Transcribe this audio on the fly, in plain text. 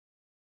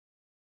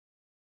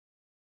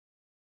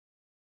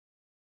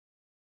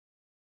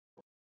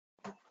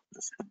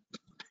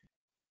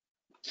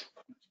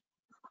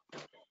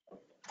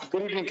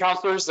Good evening,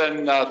 councilors,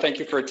 and thank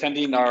you for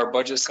attending our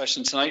budget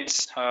session tonight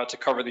to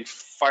cover the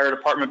fire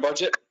department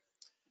budget.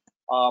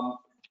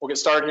 We'll get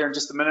started here in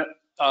just a minute.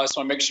 I just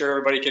want to make sure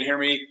everybody can hear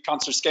me.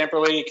 Councilor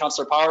Scamperly,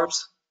 Councilor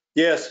Powers?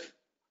 Yes.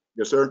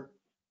 Yes, sir.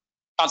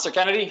 Councilor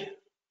Kennedy?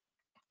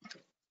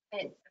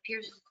 It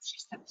appears she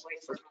stepped away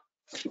from.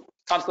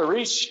 Councilor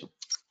Reach?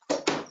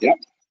 Yep,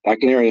 I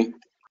can hear you.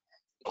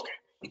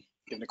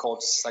 Give Nicole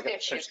just a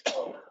second.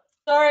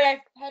 Sorry, I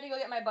had to go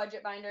get my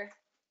budget binder.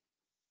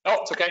 Oh,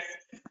 it's okay.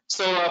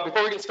 So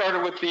before we get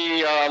started with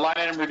the line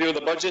item review of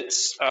the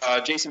budgets,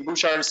 Jason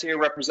Bouchard is here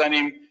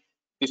representing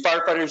the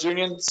firefighters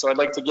union. So I'd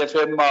like to give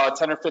him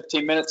 10 or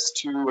 15 minutes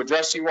to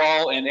address you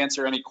all and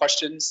answer any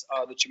questions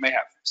that you may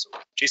have. So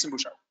Jason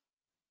Bouchard.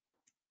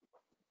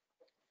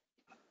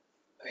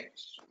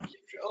 Thanks,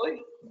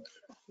 Kelly.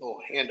 A little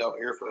handout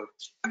here for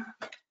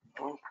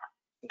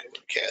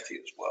Kathy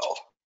as well.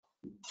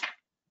 2,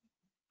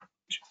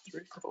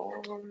 3,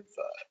 4, 5.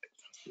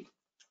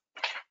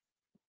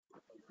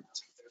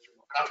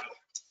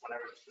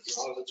 Whenever, as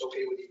long as it's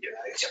okay with you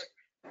guys.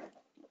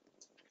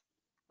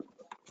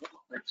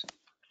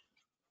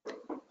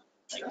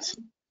 Thanks.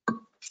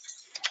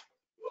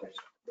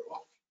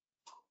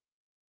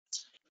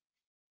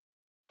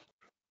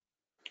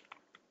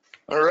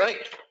 All right.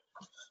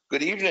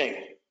 Good evening.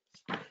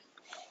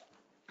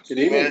 Good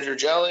evening. Manager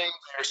Jelly,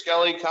 Mayor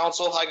Skelly,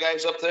 council. Hi,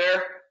 guys up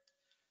there.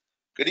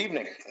 Good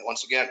evening,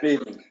 once again.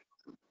 Good evening.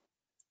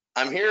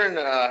 I'm here in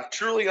a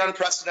truly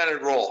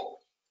unprecedented role.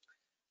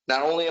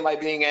 Not only am I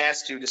being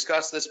asked to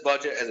discuss this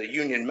budget as a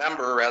union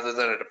member rather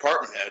than a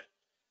department head,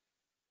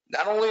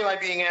 not only am I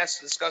being asked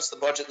to discuss the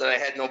budget that I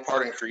had no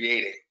part in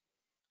creating,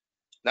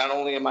 not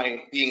only am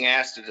I being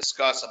asked to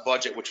discuss a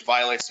budget which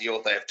violates the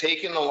oath I have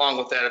taken along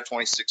with that of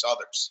 26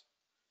 others.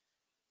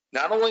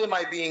 Not only am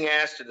I being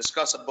asked to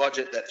discuss a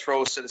budget that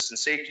throws citizen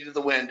safety to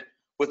the wind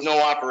with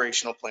no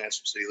operational plans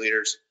from city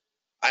leaders,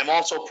 I'm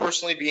also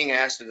personally being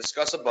asked to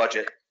discuss a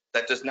budget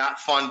that does not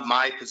fund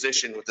my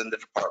position within the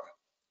department.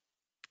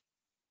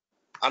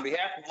 On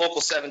behalf of Local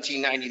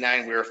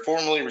 1799, we are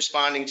formally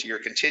responding to your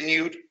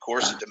continued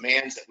course of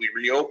demands that we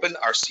reopen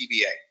our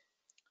CBA.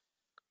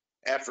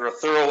 After a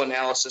thorough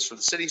analysis for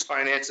the city's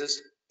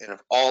finances and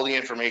of all the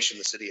information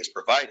the city has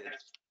provided,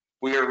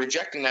 we are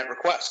rejecting that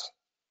request.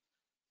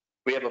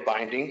 We have a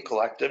binding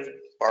collective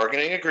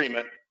bargaining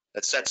agreement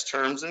that sets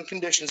terms and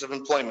conditions of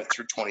employment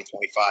through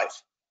 2025.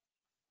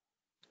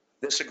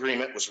 This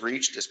agreement was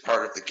reached as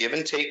part of the give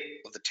and take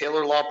of the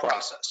Taylor Law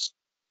process.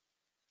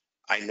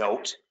 I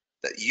note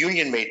that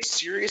union made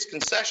serious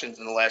concessions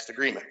in the last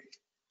agreement,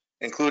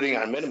 including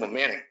on minimum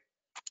manning.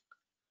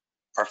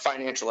 Our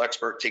financial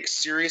expert takes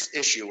serious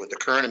issue with the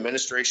current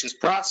administration's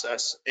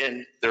process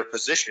and their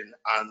position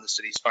on the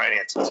city's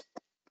finances.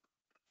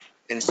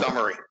 In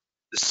summary,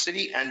 the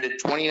city ended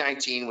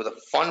 2019 with a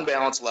fund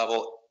balance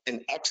level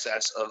in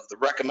excess of the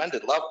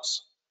recommended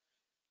levels.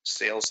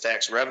 Sales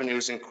tax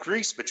revenues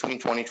increased between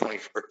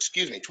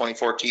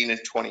 2014 and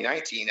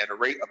 2019 at a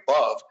rate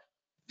above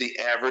the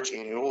average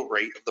annual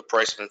rate of the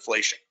price of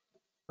inflation.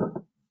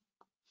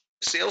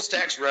 Sales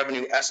tax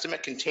revenue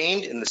estimate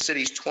contained in the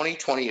city's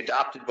 2020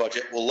 adopted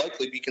budget will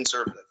likely be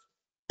conservative.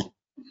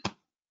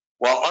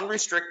 While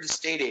unrestricted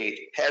state aid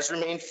has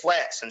remained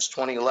flat since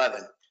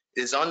 2011,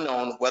 it is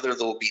unknown whether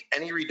there will be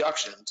any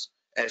reductions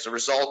as a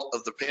result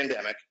of the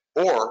pandemic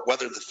or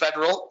whether the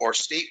federal or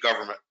state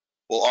government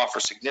will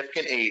offer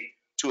significant aid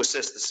to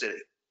assist the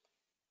city.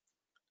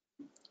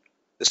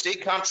 The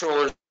state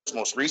comptroller's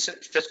most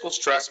recent fiscal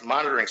stress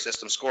monitoring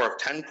system score of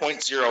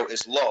 10.0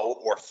 is low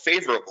or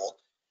favorable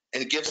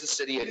and gives the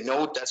city a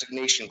no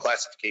designation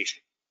classification.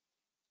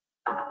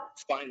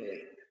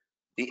 Finally,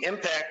 the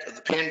impact of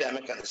the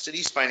pandemic on the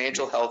city's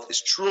financial health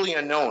is truly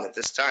unknown at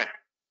this time.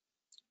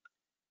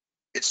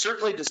 It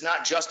certainly does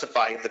not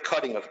justify the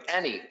cutting of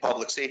any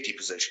public safety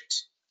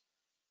positions.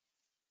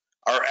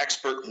 Our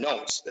expert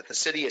notes that the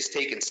city has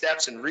taken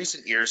steps in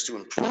recent years to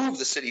improve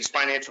the city's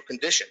financial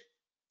condition,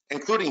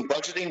 including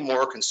budgeting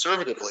more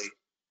conservatively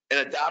and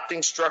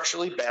adopting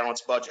structurally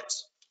balanced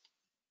budgets.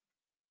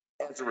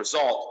 As a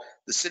result,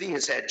 the city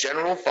has had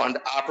general fund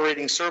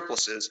operating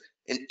surpluses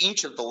in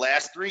each of the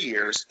last 3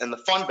 years, and the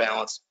fund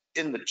balance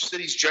in the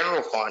city's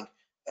general fund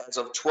as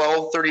of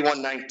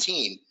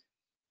 12/31/19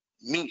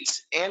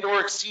 meets and or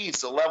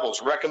exceeds the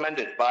levels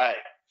recommended by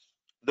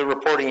the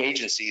reporting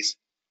agencies,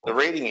 the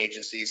rating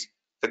agencies,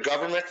 the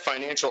Government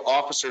Financial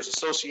Officers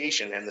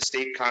Association, and the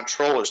State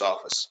Comptroller's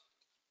Office.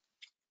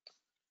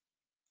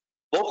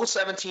 Local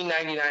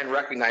 1799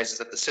 recognizes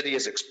that the city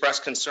has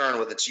expressed concern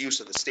with its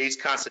use of the state's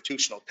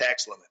constitutional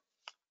tax limit.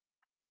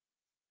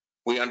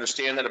 We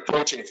understand that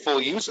approaching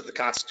full use of the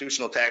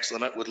constitutional tax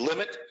limit would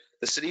limit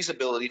the city's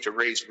ability to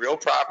raise real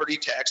property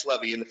tax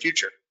levy in the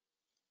future.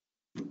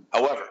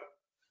 However,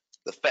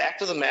 the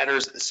fact of the matter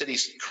is that the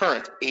city's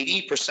current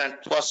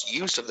 80% plus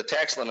use of the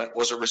tax limit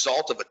was a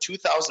result of a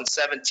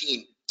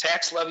 2017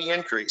 tax levy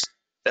increase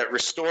that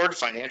restored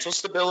financial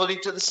stability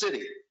to the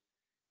city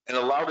and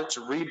allowed it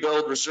to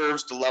rebuild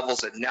reserves to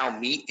levels that now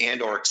meet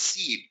and or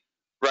exceed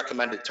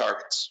recommended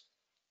targets.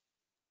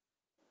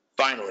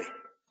 Finally,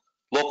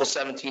 Local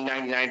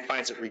 1799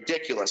 finds it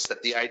ridiculous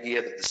that the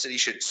idea that the city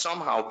should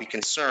somehow be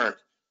concerned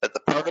that the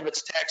part of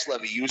its tax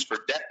levy used for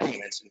debt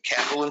payments and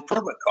capital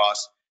improvement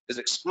costs is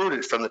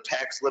excluded from the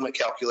tax limit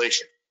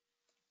calculation.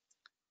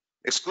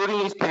 Excluding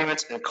these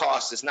payments and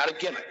costs is not a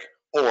gimmick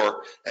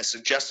or, as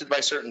suggested by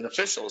certain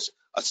officials,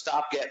 a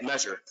stopgap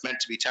measure meant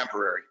to be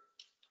temporary.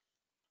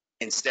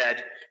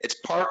 Instead, it's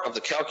part of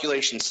the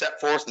calculation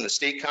set forth in the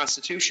state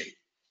constitution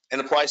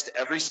and applies to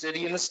every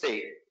city in the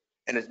state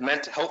and is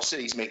meant to help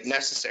cities make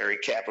necessary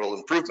capital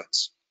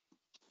improvements.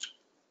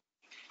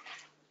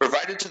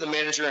 Provided to the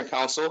manager and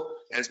council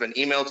and has been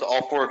emailed to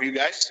all four of you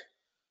guys,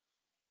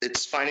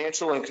 it's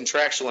financial and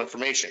contractual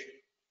information.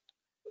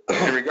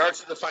 In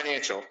regards to the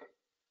financial,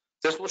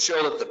 this will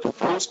show that the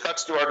proposed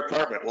cuts to our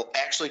department will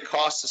actually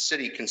cost the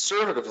city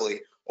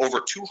conservatively over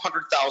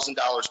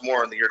 $200,000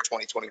 more in the year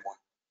 2021.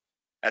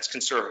 That's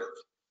conservative.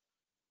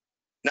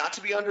 Not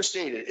to be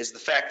understated is the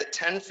fact that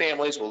 10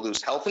 families will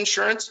lose health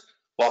insurance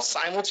while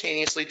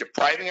simultaneously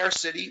depriving our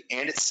city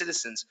and its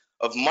citizens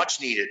of much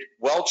needed,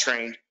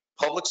 well-trained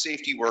public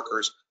safety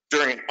workers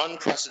during an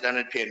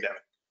unprecedented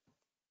pandemic.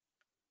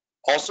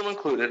 Also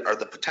included are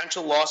the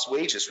potential lost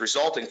wages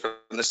resulting from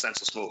the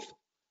census move.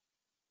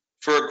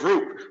 For a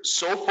group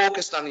so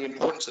focused on the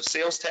importance of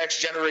sales tax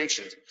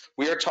generation,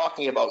 we are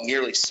talking about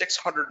nearly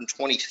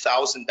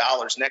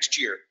 $620,000 next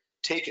year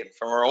taken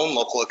from our own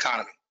local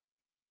economy.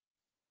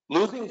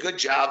 Losing good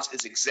jobs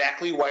is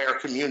exactly why our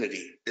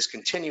community is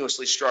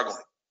continuously struggling.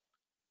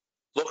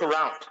 Look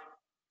around.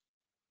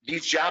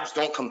 These jobs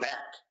don't come back.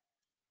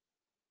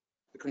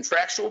 The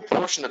contractual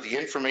portion of the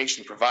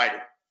information provided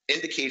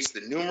indicates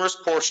the numerous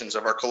portions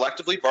of our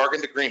collectively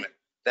bargained agreement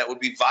that would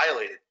be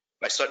violated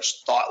by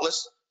such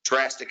thoughtless,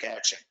 drastic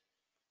action.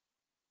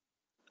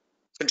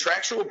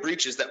 Contractual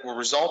breaches that will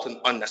result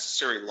in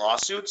unnecessary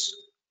lawsuits,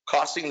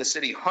 costing the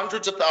city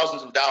hundreds of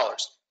thousands of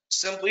dollars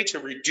simply to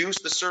reduce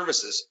the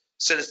services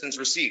citizens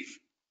receive.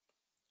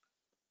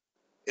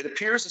 It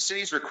appears the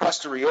city's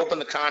request to reopen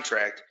the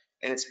contract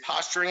and its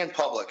posturing in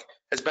public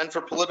has been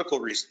for political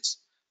reasons,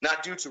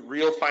 not due to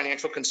real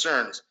financial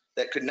concerns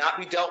that could not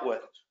be dealt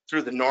with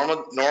through the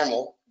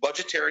normal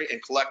budgetary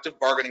and collective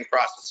bargaining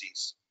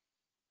processes.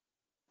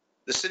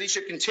 The city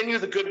should continue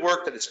the good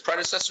work that its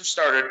predecessor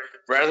started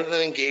rather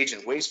than engage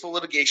in wasteful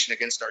litigation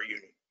against our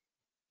union.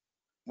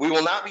 We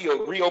will not be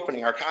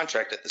reopening our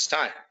contract at this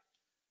time.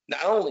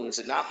 Not only is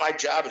it not my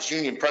job as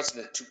union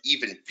president to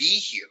even be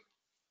here,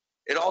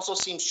 it also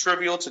seems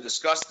trivial to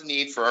discuss the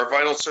need for our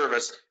vital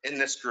service in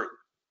this group.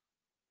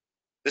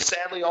 This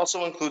sadly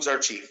also includes our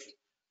chief,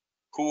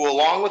 who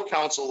along with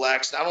council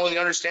lacks not only the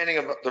understanding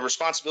of the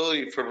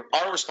responsibility for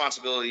our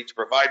responsibility to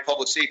provide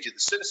public safety to the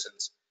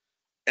citizens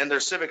and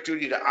their civic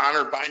duty to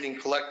honor binding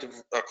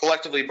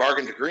collectively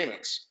bargained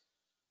agreements,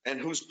 and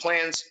whose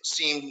plans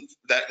seem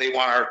that they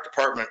want our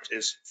department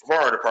is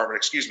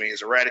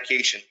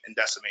eradication and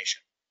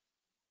decimation.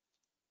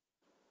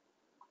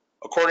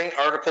 According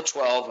to Article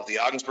 12 of the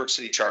Ogdensburg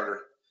City Charter,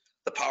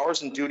 the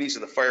powers and duties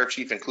of the fire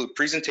chief include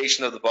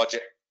presentation of the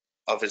budget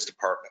of his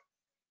department.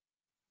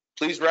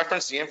 Please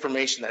reference the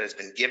information that has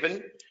been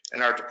given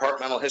in our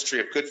departmental history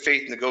of good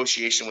faith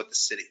negotiation with the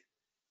city.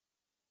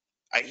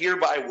 I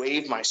hereby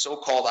waive my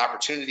so-called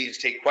opportunity to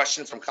take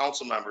questions from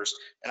council members,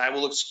 and I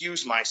will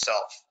excuse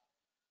myself.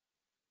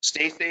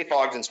 Stay safe,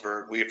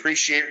 Ogdensburg. We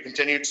appreciate your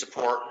continued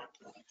support.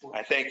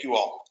 I thank you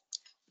all.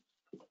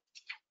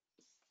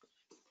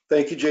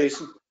 Thank you,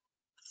 Jason.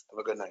 Have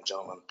a good night,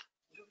 gentlemen.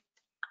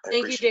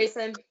 Thank you,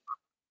 Jason.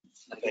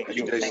 Thank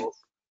you, Jason.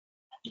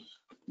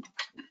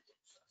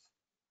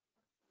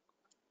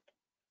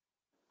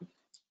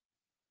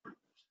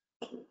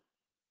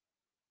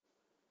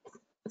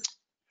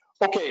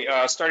 Okay,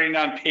 starting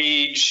on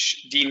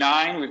page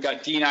D9, we've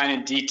got D9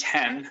 and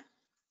D10.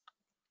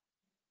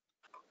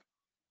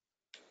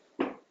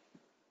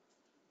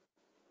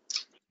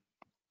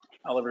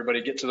 I'll let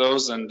everybody get to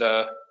those and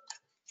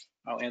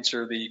I'll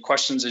answer the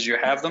questions as you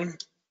have them.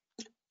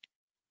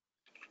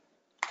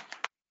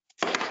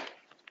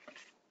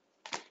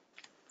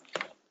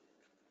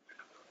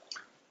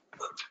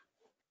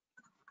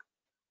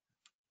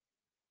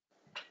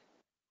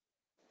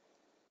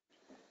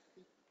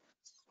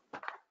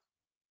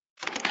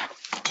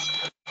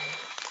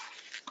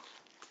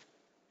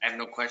 I have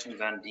no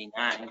questions on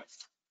D9.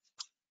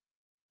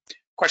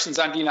 Questions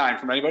on D9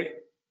 from anybody?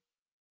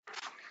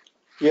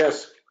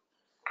 Yes.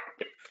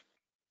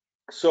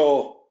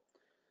 So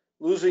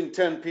losing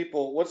 10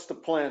 people, what's the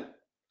plan?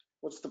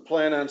 What's the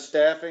plan on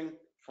staffing?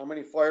 How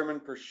many firemen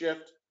per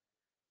shift?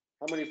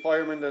 How many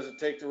firemen does it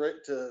take to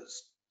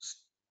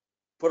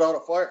put out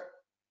a fire?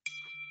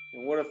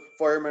 And what if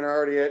firemen are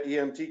already at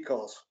EMT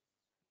calls?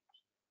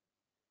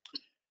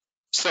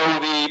 So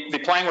the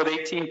plan with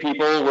 18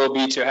 people will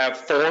be to have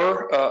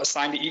 4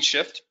 assigned to each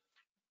shift.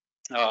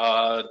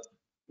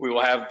 We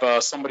will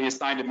have somebody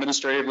assigned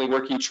administratively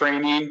working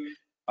training,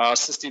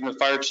 assisting the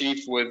fire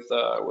chief with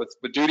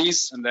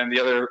duties, and then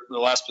the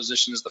last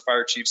position is the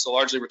fire chief. So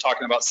largely we're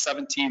talking about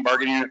 17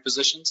 bargaining unit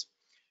positions.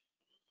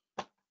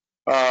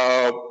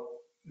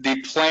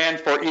 The plan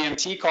for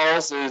EMT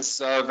calls is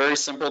very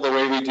simple, the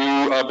way we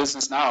do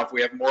business now. If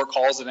we have more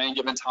calls at any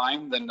given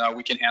time than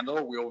we can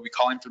handle, we will be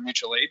calling for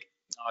mutual aid.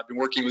 I've been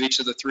working with each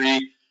of the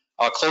three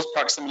close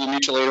proximity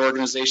mutual aid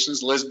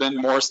organizations, Lisbon,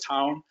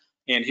 Morristown,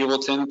 and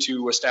Hewelton,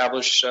 to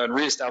establish and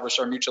reestablish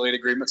our mutual aid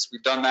agreements.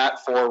 We've done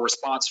that for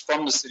response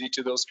from the city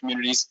to those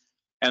communities.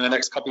 And the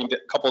next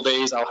couple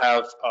days, I'll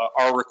have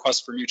our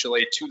request for mutual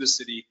aid to the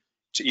city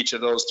to each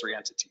of those three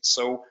entities.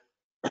 So,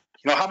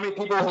 how many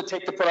people does it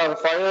take to put out a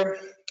fire?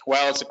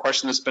 Well, it's a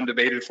question that's been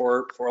debated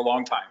for a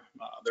long time.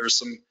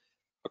 There's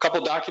a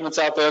couple documents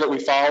out there that we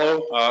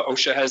follow.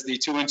 OSHA has the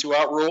 2 in 2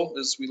 out rule,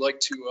 as we like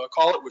to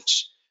call it,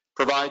 which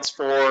provides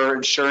for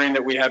ensuring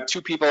that we have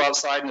 2 people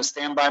outside in a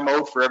standby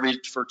mode for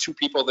 2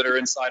 people that are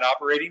inside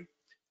operating.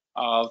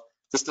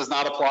 This does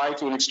not apply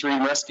to an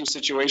extreme rescue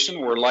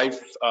situation where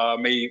life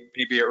may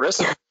be at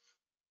risk.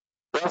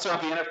 We also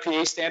have the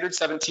NFPA standard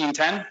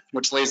 1710,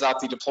 which lays out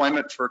the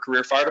deployment for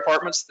career fire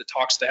departments that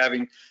talks to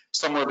having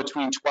somewhere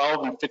between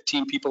 12 and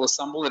 15 people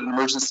assembled at an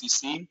emergency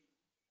scene.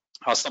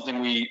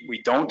 Something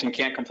we don't and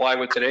can't comply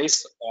with today.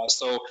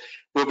 So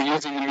we'll be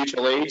using the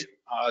mutual aid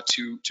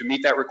to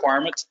meet that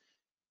requirement.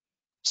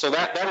 So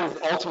that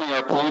is ultimately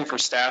our plan for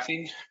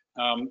staffing.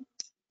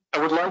 I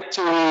would like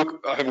to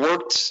have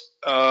worked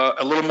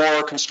a little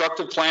more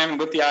constructive plan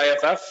with the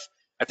IFF.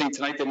 I think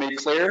tonight they made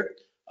clear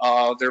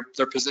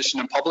their position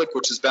in public,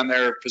 which has been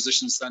their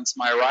position since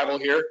my arrival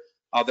here.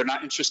 They're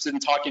not interested in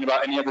talking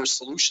about any other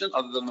solution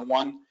other than the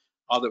one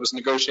that was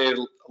negotiated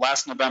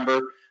last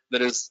November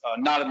that is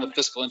not in the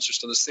fiscal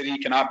interest of the city,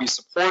 cannot be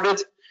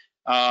supported,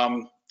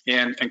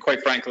 and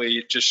quite frankly,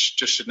 it just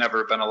should never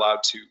have been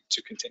allowed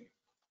to continue.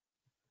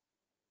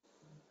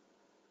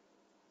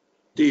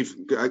 Steve,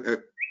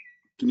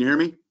 can you hear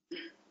me?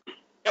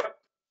 Yep.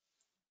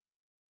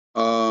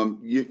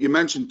 You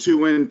mentioned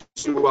 2 in,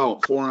 2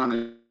 out, 4 on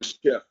a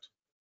shift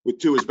with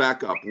 2 as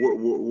backup.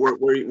 Where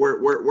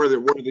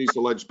are these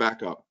alleged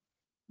backup?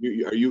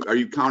 Are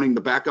you counting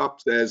the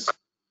backups as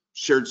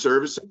shared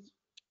services?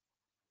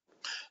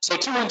 So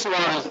 2 in 2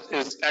 out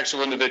is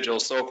actual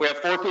individuals. So if we have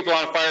 4 people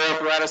on a fire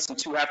apparatus and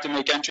 2 have to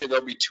make entry,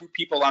 there'll be 2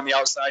 people on the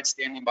outside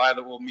standing by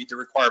that will meet the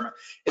requirement.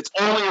 It's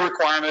only a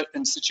requirement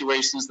in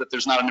situations that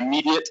there's not an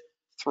immediate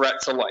threat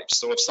to life.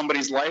 So if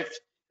somebody's life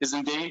is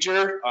in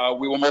danger,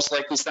 we will most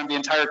likely send the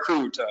entire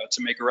crew to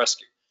make a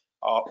rescue.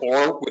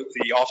 Or with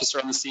the officer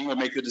on the scene will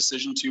make the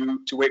decision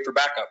to wait for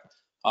backup.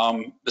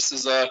 This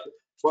is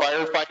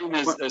firefighting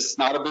is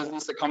not a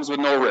business that comes with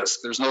no risk.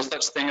 There's no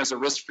such thing as a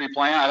risk-free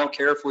plan. I don't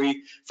care if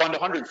we fund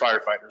 100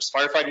 firefighters.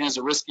 Firefighting is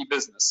a risky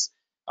business.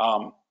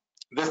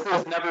 This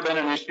has never been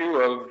an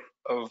issue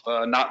of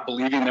not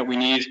believing that we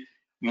need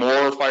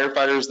more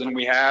firefighters than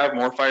we have,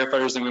 more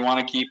firefighters than we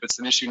want to keep. It's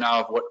an issue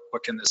now of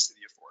what can this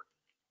city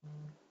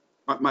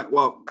afford.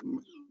 Well,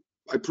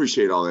 I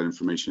appreciate all that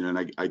information,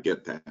 and I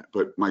get that.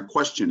 But my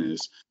question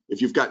is,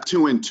 if you've got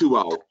 2 in, 2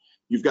 out,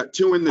 you've got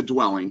 2 in the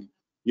dwelling,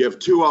 you have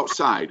 2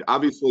 outside.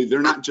 Obviously,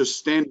 they're not just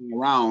standing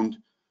around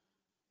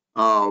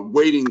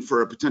waiting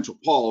for a potential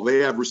call. They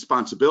have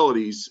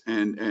responsibilities,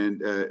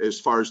 and as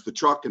far as the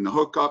truck and the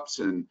hookups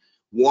and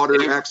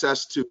water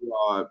access to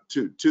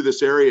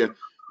this area.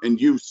 And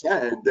you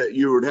said that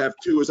you would have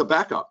 2 as a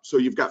backup. So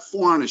you've got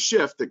 4 on a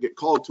shift that get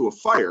called to a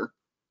fire.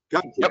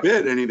 God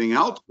forbid anything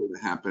else would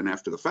happen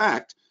after the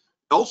fact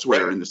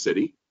elsewhere in the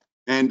city.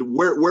 And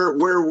where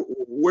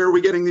are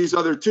we getting these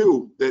other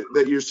 2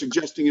 that you're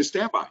suggesting is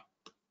standby?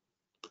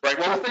 Right.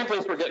 Well, the same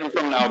place we're getting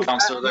from now,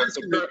 Councilor,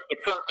 the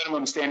current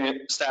minimum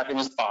staffing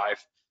is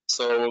 5.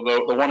 So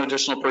the 1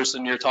 additional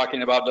person you're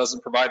talking about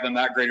doesn't provide them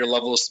that greater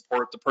level of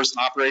support. The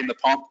person operating the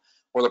pump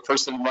or the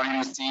person running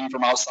the scene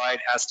from outside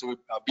has to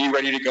be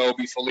ready to go,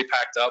 be fully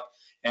packed up,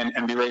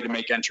 and be ready to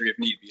make entry if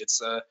need be.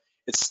 It's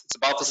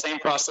about the same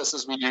process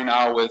as we do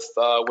now with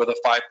a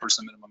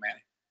 5-person minimum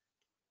manning.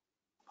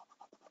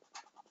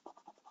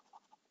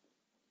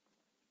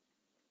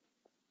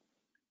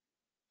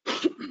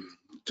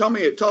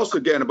 Tell us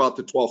again about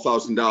the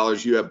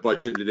 $12,000 you have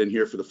budgeted in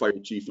here for the fire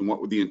chief and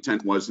what the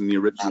intent was in the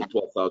original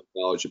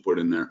 $12,000 you put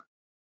in there.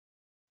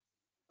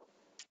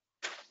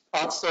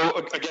 So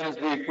again,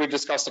 as we've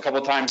discussed a couple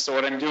of times, so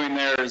what I'm doing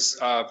there is,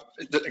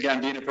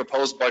 again, being a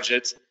proposed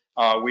budget,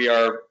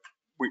 we're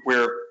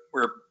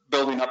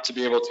building up to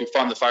be able to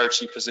fund the fire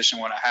chief position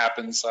when it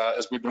happens.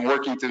 As we've been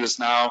working through this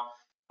now,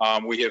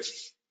 we have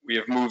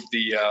moved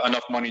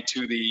enough money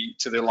to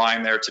the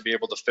line there to be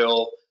able to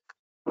fill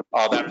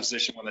that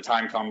position when the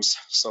time comes.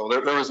 So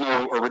there was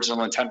no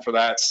original intent for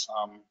that.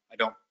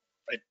 I've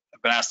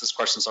been asked this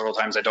question several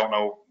times. I don't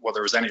know whether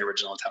there was any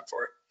original intent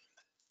for it.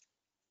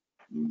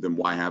 Then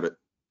why have it?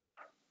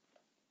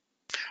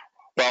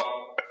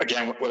 Well,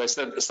 again, what I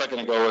said a second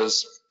ago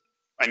is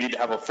I need to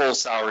have a full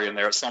salary in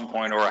there at some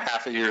point, or a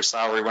half a year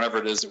salary, whenever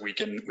it is that we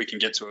can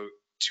get to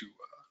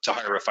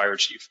hire a fire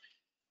chief.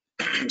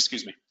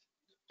 Excuse me.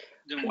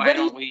 Then why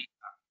don't we,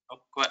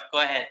 go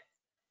ahead.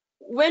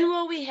 When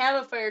will we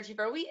have a fire chief?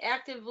 Are we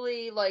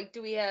actively, like,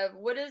 do we have,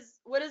 what is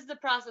the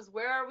process?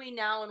 Where are we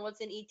now and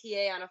what's an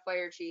ETA on a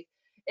fire chief?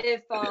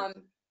 If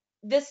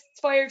this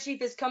fire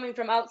chief is coming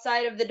from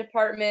outside of the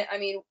department. I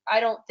mean, I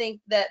don't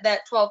think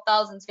that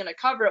 12,000 is going to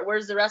cover it.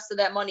 Where's the rest of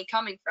that money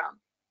coming from?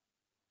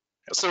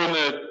 So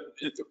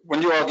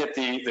when you all get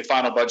the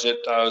final budget,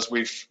 as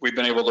we've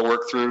been able to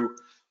work through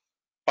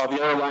the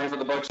other line for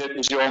the budget,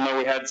 as you all know,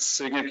 we had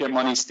significant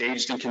money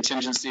staged in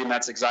contingency, and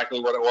that's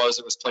exactly what it was.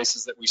 It was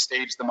places that we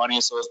staged the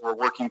money. So as we're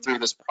working through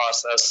this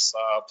process,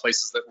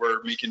 places that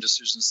we're making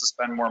decisions to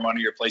spend more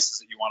money or places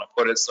that you want to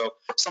put it. So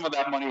some of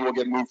that money will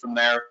get moved from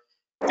there.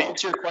 To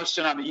answer your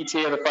question on the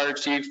ETA of the fire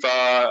chief,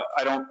 I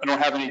don't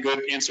have any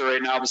good answer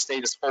right now. The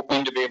state is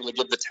hoping to be able to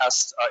give the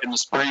test in the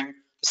spring,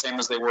 the same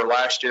as they were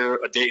last year.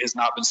 A date has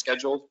not been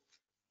scheduled.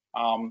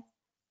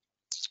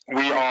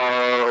 We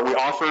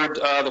offered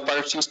the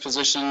fire chief's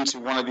position to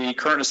one of the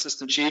current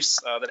assistant chiefs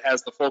that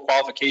has the full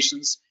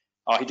qualifications.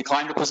 He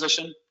declined the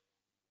position.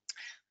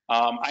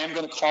 I am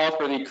going to call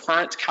for the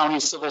current county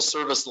civil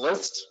service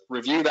list,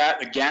 review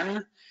that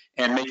again,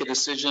 and make a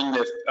decision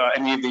if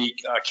any of the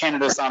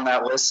candidates on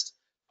that list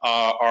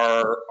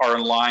are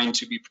in line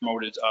to be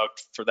promoted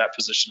for that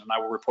position. And I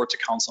will report to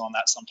council on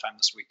that sometime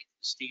this week.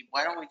 Steve,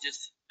 why don't we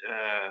just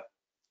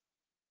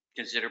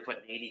consider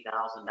putting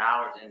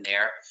 $80,000 in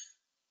there?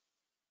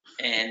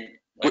 And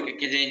like a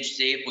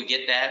contingency, if we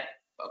get that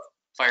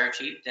fire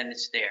chief, then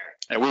it's there.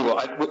 Yeah, we will.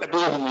 I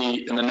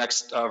believe in the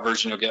next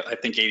version you'll get, I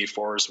think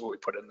 84 is what we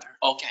put in there.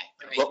 Okay.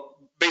 Great. Well,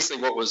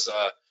 basically what was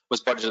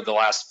budgeted the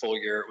last full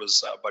year, it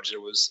was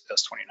budgeted was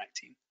as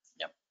 2019.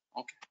 Yep.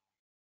 Okay.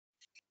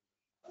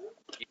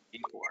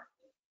 84.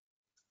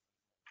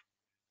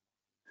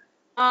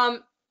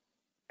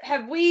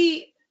 Have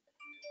we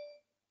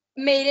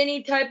made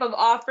any type of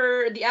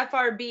offer? The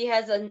FRB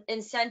has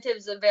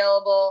incentives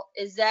available.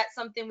 Is that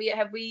something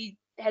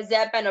has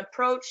that been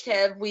approached?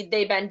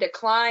 They been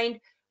declined?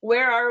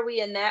 Where are we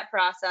in that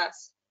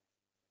process?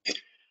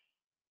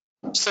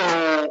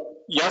 So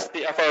yes,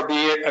 the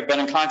FRB, I've been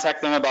in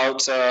contact with them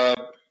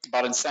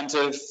about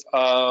incentive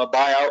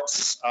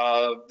buyouts.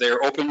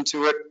 They're open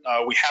to it.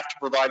 We have to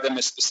provide them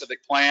a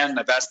specific plan.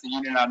 I've asked the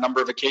union on a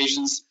number of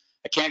occasions.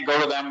 I can't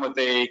go to them with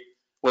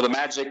a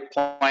magic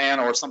plan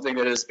or something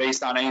that is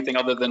based on anything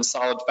other than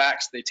solid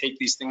facts. They take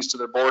these things to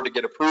their board to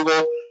get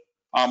approval.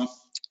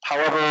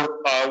 However,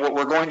 what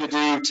we're going to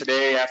do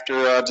today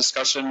after a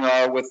discussion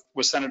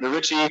with Senator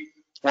Ritchie,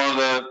 one of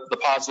the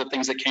positive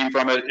things that came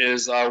from it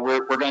is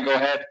we're going to go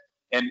ahead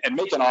and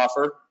make an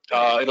offer.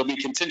 It'll be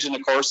contingent,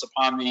 of course,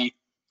 upon the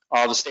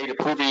state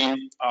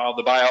approving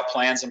the buyout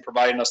plans and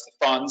providing us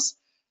the funds.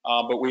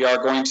 But we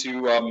are going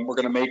to we're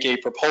going to make a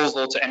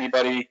proposal to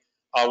anybody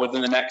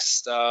within the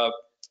next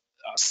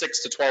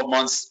 6 to 12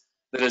 months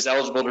that is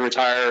eligible to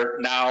retire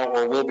now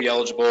or will be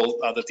eligible,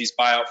 that these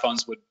buyout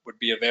funds would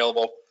be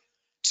available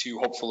to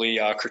hopefully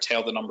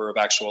curtail the number of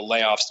actual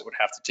layoffs that would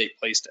have to take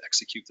place to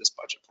execute this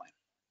budget plan.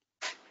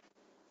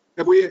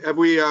 Have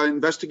we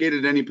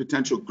investigated any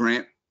potential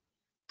grant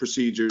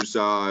procedures,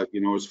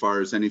 as far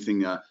as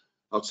anything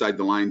outside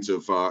the lines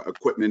of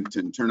equipment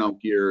and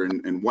turnout gear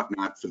and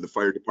whatnot for the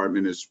fire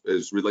department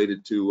is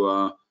related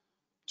to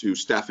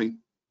staffing?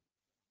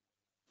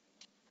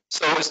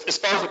 So as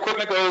far as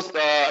equipment goes,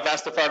 I've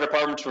asked the fire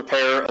department to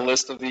prepare a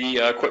list of the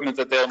equipment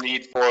that they'll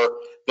need for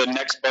the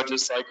next budget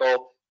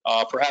cycle.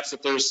 Perhaps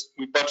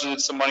we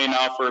budgeted some money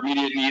now for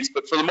immediate needs,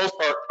 but for the most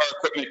part, our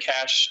equipment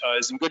cache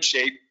is in good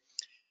shape.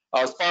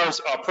 As far as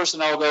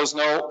personnel goes,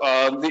 no.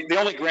 The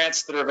only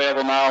grants that are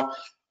available now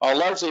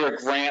largely are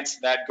grants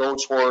that go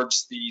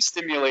towards the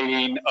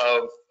stimulating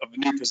of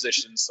new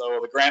positions. So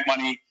the grant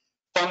money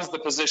funds the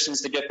positions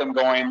to get them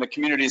going. The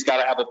community's got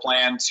to have a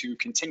plan to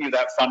continue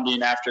that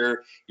funding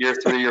after year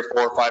 3 or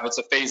 4 or 5. It's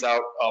a phase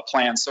out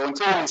plan. So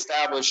until we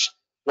establish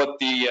what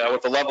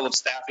the level of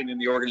staffing in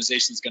the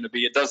organization is going to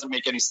be, it doesn't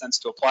make any sense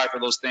to apply for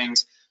those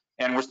things.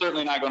 And we're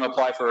certainly not going to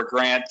apply for a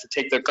grant to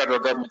take the federal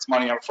government's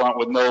money up front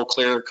with no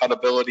clear cut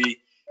ability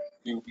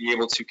to be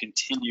able to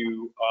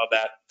continue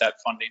that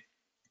funding.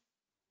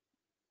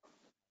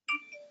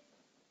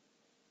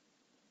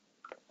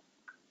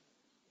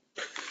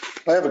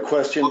 I have a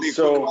question.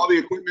 All the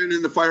equipment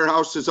in the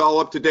firehouse is all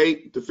up to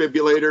date.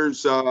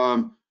 Defibrillators,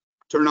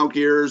 turnout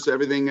gears,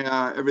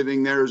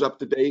 everything there is up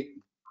to date.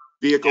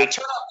 Vehicles.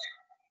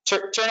 Yeah,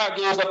 turnout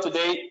gear is up to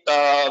date.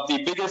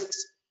 The biggest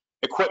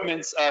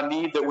equipment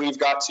need that we've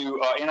got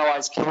to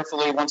analyze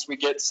carefully once we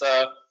get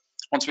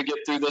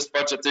through this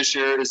budget this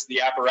year is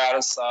the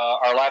apparatus.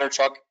 Our ladder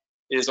truck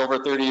is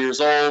over 30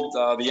 years old.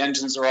 The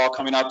engines are all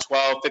coming out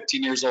 12,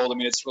 15 years old. I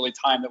mean, it's really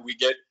time that we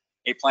get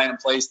a plan in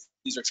place.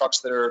 These are trucks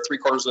that are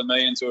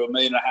 $750,000 to $1.5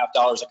 million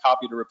a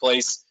copy to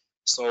replace.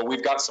 So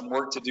we've got some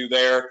work to do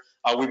there.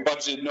 We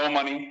budgeted no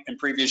money in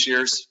previous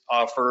years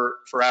for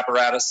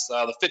apparatus.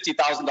 The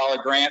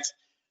 $50,000 grant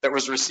that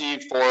was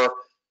received for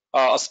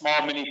a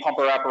small mini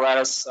pumper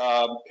apparatus,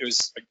 it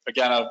was,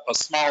 again, a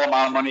small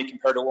amount of money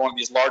compared to one of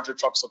these larger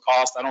trucks will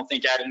cost. I don't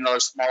think adding another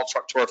small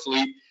truck to our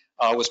fleet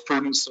was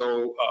prudent,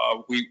 so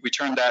we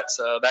turned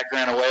that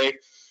grant away.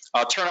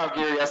 Turnout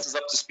gear, yes, is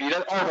up to speed.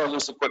 All of our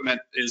loose equipment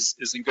is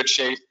in good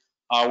shape.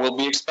 We'll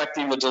be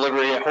expecting the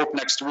delivery, I hope,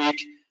 next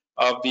week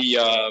of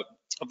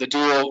the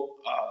dual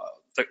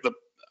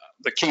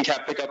the King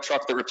Cat pickup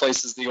truck that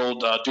replaces the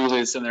old dually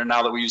that's in there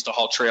now that we use to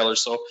haul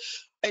trailers. So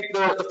I think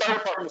the fire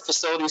department,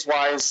 facilities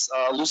wise,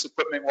 loose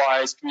equipment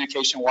wise,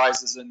 communication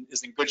wise is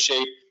in good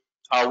shape.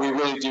 We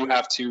really do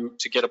have to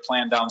get a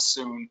plan down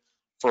soon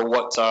for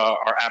what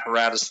our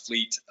apparatus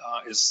fleet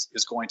is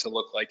going to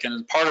look like.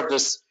 And part of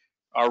this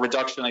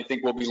reduction, I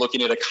think we'll be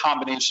looking at a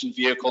combination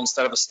vehicle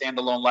instead of a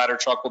standalone ladder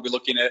truck. We'll be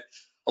looking at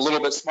a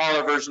little bit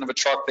smaller version of a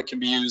truck that can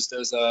be used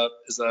as a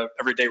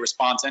everyday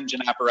response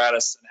engine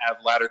apparatus and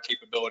have ladder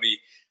capability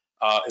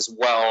as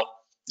well.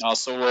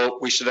 So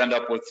we should end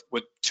up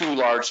with 2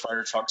 large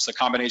fire trucks, a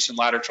combination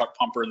ladder truck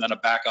pumper and then a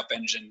backup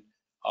engine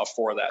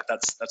for that.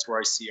 That's where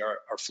I see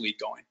our fleet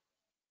going.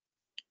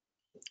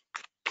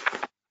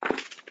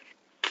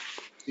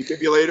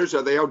 Defibrillators,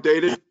 are they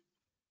outdated?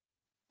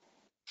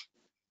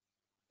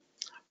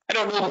 I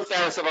don't know the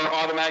status of our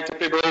automatic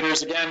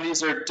defibrillators. Again,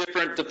 these are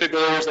different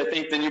defibrillators, I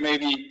think, than you may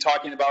be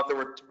talking about that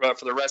were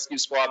for the rescue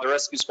squad. The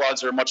rescue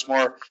squads are a much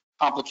more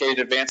complicated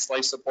advanced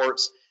life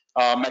support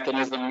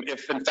mechanism.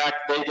 If in fact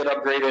they get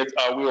upgraded,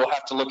 we will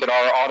have to look at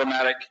our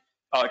automatic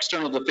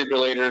external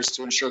defibrillators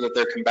to ensure that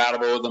they're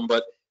compatible with them.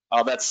 But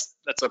that's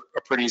a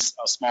pretty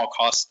small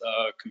cost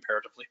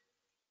comparatively.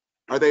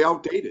 Are they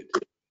outdated?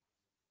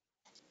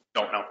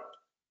 Don't know.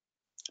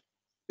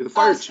 You're the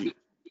fire chief.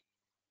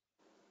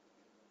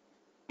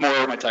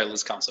 More my title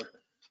is counselor.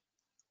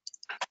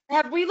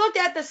 Have we looked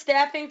at the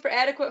staffing for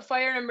adequate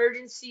fire and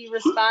emergency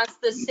response,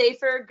 the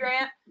SAFER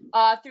grant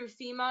through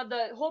FEMA?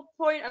 The whole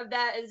point of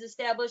that is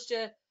established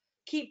to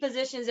keep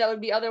positions that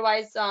would be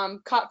otherwise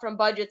cut from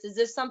budgets. Is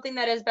this something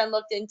that has been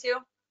looked into?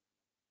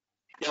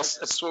 Yes,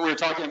 that's what we were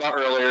talking about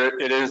earlier.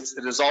 It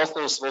is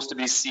also supposed to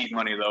be seed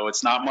money, though.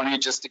 It's not money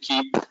just to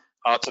keep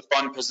to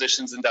fund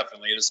positions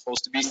indefinitely. It is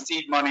supposed to be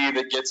seed money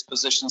that gets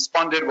positions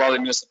funded while the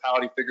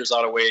municipality figures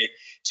out a way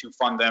to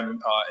fund them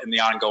in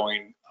the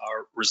ongoing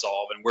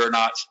resolve. And we're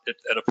not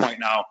at a point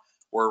now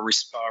where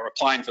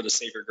applying for the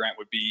SAFER grant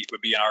would be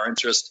in our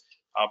interest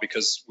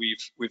because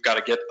we've got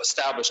to get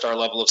established our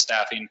level of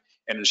staffing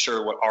and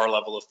ensure what our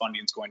level of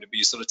funding is going to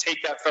be. So to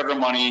take that federal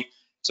money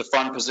to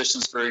fund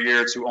positions for a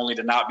year or two only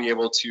to not be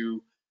able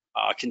to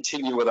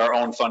continue with our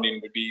own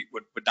funding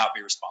would not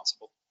be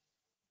responsible.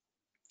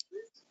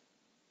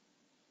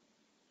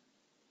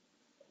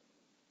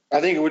 I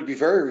think it would be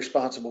very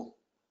responsible.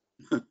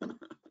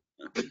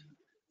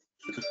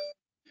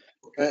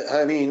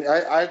 I mean,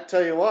 I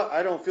tell you what,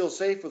 I don't feel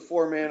safe with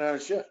 4 man on a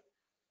shift.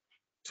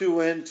 2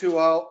 in, 2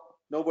 out,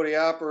 nobody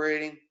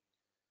operating.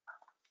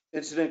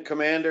 Incident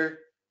commander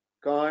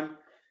gone.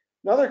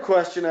 Another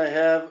question I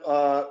have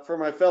for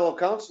my fellow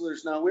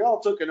counselors now, we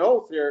all took an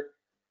oath here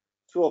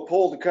to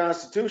uphold the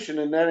Constitution,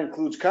 and that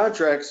includes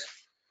contracts.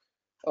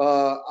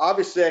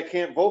 Obviously, I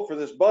can't vote for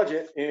this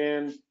budget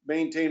and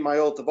maintain my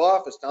oath of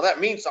office. Now, that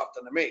means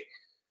something to me.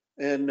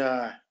 And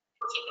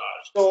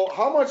so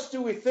how much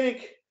do we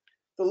think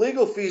the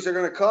legal fees are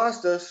going to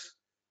cost us?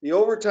 The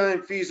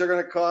overtime fees are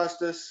going to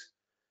cost us.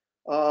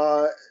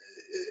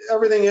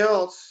 Everything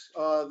else,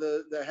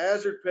 the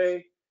hazard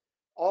pay,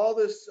 all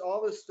this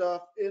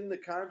stuff in the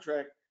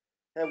contract.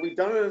 Have we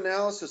done an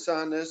analysis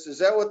on this? Is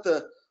that what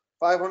the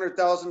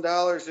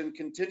 $500,000 in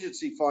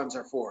contingency funds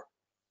are for?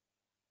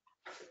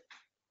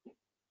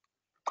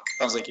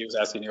 Sounds like he was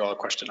asking you all a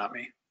question, not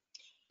me.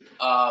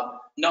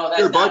 No,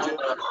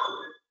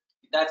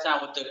 that's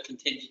not what the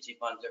contingency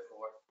funds are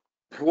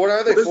for. What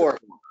are they for?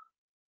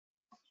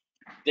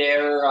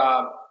 They're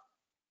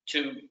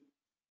to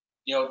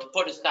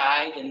put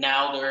aside, and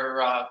now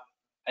they're I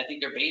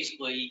think they're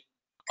basically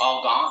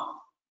all gone.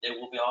 They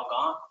will be all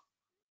gone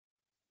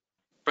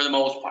for the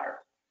most part.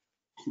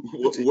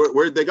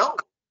 Where'd they go?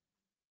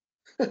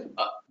 So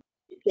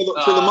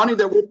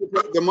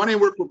the money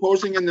we're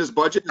proposing in this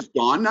budget is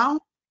gone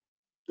now?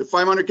 The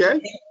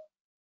 500K?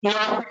 No,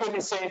 what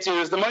I'm saying too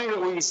is the money that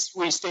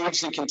we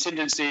staged in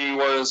contingency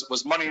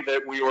was money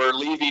that we were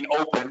leaving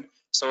open.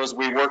 So as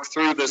we work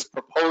through this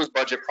proposed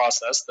budget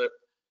process that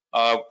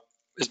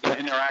has been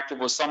interactive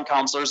with some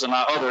counselors and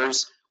not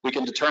others, we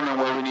can determine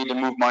where we need to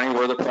move money,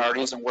 where are the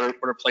priorities, and what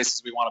are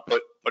places we want to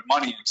put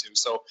money into.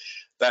 So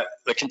that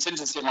the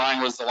contingency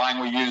line was the line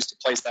we used to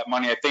place that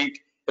money. I think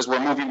as we're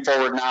moving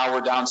forward now,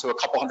 we're down to a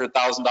couple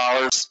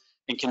 $100,000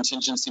 in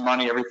contingency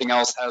money. Everything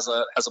else has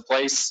a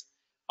place.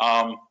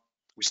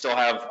 We still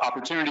have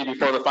opportunity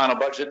before the final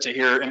budget to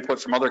hear input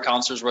from other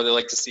counselors where they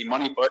like to see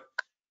money put.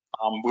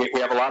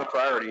 We have a lot of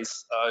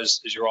priorities, as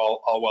you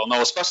all well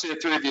know, especially the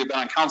 3 of you have been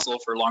on council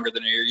for longer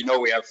than a year. You know,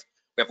 we have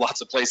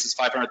lots of places,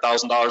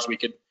 $500,000 we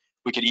could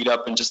eat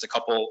up in just a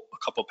couple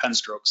pen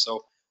strokes.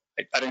 So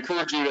I'd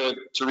encourage you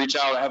to reach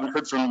out. I haven't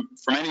heard from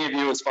any of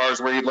you as far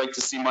as where you'd like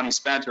to see money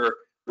spent or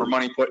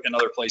money put in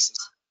other places.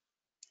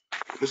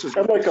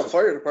 I'd like a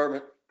fire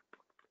department.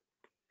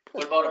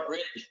 What about a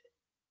bridge?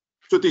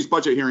 That's what these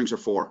budget hearings are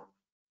for.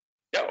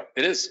 Yeah,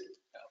 it is.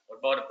 What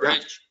about a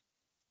bridge?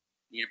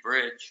 Need a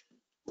bridge.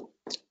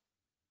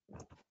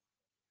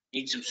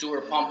 Need some sewer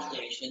pump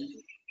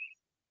stations.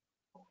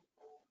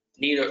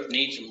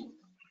 Need some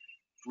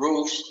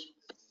roofs.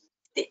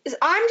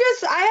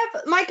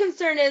 My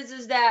concern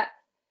is that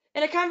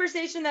in a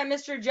conversation that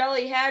Mr.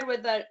 Jelly had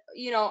with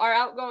our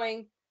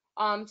outgoing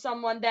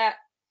someone, that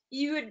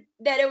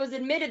that it was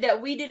admitted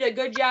that we did a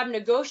good job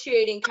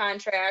negotiating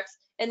contracts,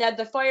 and that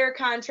the fire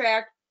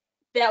contract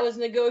that was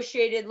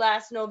negotiated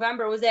last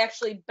November was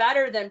actually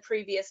better than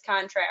previous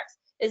contracts.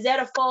 Is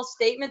that a false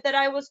statement that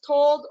I was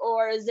told,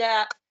 or is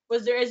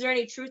there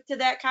any truth to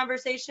that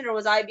conversation, or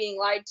was I being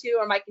lied to,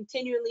 or am I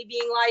continually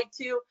being lied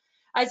to?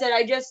 I said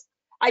I just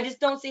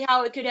don't see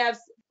how it could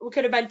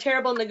have been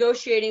terrible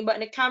negotiating, but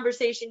in a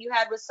conversation you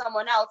had with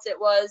someone else, it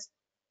was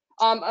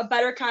a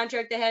better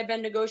contract that had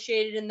been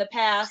negotiated in the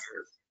past,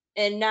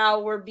 and now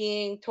we're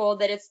being told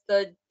that it's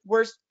the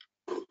worst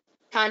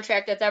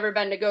contract that's ever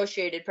been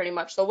negotiated, pretty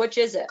much. So which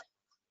is it?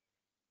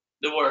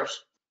 The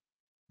worst.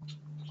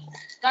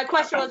 That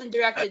question wasn't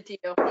directed to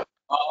you.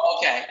 Oh,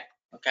 okay.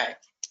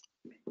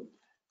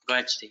 Go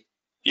ahead, Steve.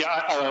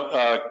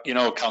 Yeah,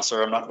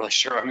 Counselor, I'm not really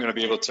sure I'm going to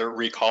be able to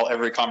recall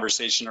every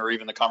conversation or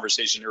even the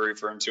conversation you're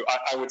referring to.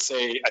 I would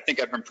say, I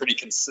think I've been pretty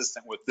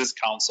consistent with this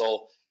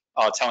council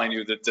telling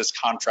you that this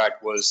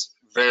contract was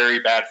very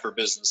bad for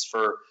business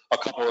for a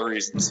couple of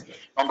reasons.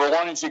 Number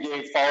one is you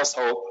gave false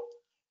hope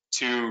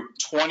to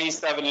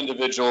 27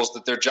 individuals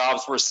that their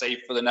jobs were safe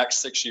for the next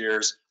 6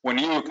 years, when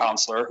you,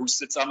 Counselor, who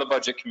sits on the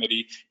budget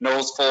committee,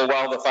 knows full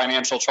well the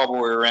financial trouble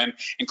we were in,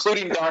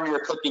 including darn near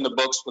cooking the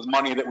books with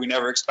money that we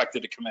never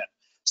expected to come in.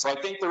 So I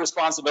think the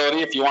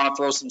responsibility, if you want to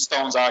throw some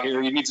stones out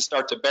here, you need to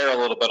start to bear a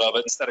little bit of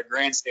it instead of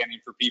grandstanding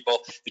for people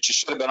that you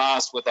should have been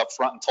honest with up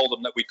front and told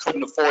them that we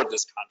couldn't afford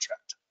this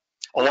contract,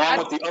 along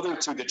with the other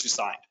two that you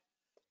signed.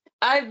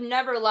 I've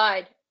never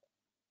lied.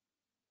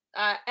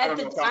 At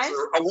the time,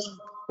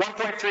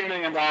 $1.3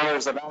 million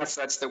of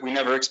assets that we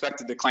never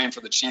expected to claim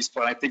for the Chiefs,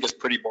 but I think is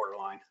pretty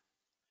borderline.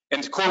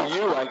 And to quote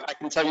you, I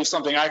can tell you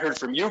something I heard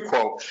from you,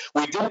 quote,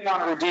 we didn't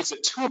want to reduce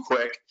it too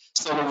quick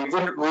so that we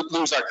wouldn't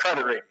lose our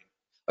credit rating.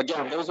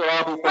 Again, those are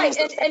all the things.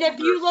 right. And if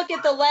you look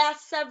at the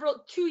last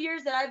 2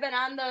 years that I've been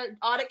on the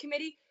audit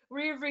committee,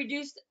 we've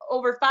reduced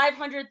over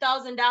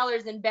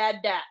 $500,000 in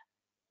bad debt.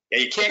 Yeah,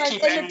 you can't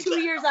keep in the 2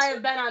 years I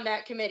have been on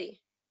that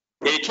committee.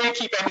 Yeah, you can't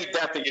keep any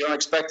debt that you don't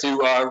expect to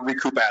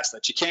recoup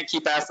assets. You can't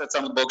keep assets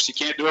on the books. You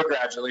can't do it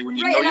gradually. When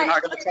you know you're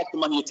not going to collect the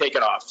money, you take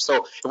it off.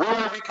 So if we want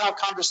to recount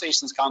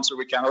conversations, Counselor,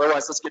 we can.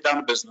 Otherwise, let's get down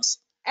to business.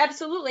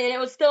 Absolutely. And it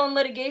was still in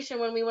litigation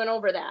when we went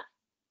over that.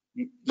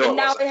 No, and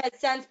now it has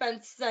since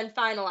been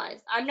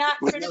finalized. I'm not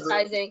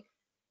criticizing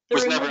the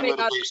removing of.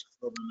 Litigation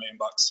for over $1 million.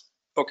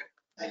 Okay.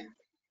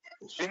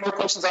 Any more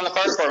questions on the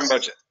fire department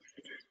budget?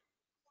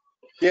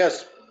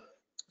 Yes.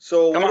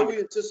 So Come what on. are we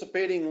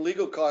anticipating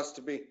legal costs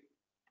to be?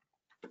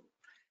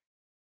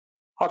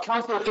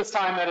 Counselor, at this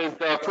time, that is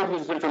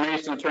privileged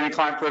information,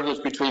 attorney-client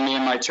privilege between me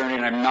and my attorney,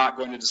 and I'm not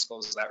going to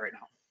disclose that right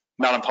now.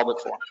 Not in public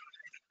forum.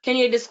 Can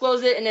you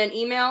disclose it in an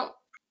email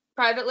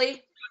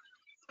privately?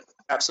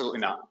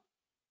 Absolutely not.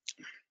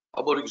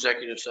 How about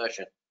executive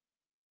session?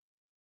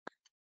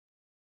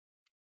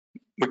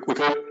 We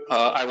could.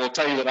 I will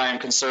tell you that I am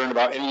concerned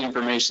about any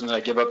information that I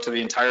give up to the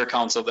entire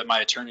council that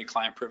my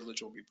attorney-client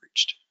privilege will be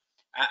breached.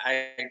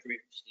 I agree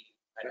with Steve.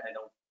 I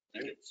don't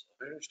think it's.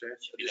 I understand.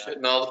 You're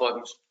hitting all the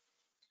buttons.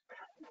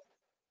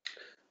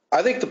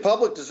 I think the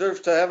public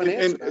deserves to have an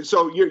answer. And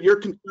so you're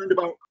concerned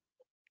about,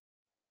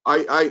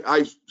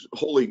 I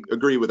wholly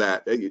agree with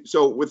that.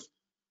 So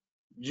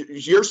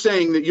you're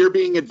saying that you're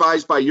being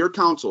advised by your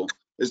council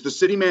as the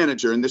city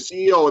manager and the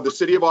CEO of the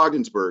city of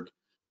Ogdensburg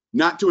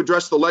not to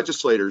address the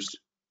legislators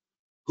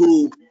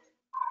who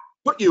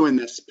put you in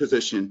this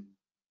position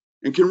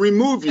and can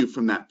remove you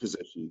from that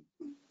position.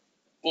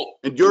 Well,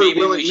 and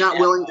you're not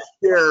willing to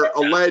share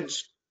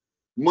alleged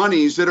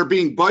monies that are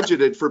being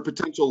budgeted for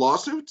potential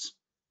lawsuits?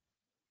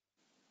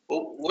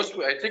 Well,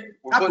 I think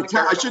we're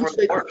I shouldn't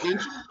say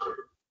potential.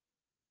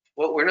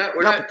 Well, we're not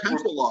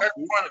potential lawsuits.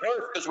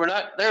 because we're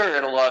not there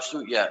at a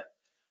lawsuit yet.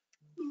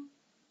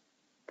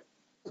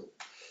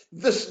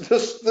 This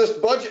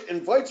budget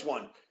invites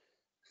one.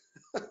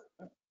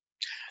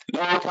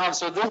 No,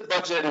 Councilor, this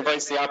budget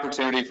invites the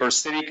opportunity for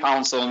city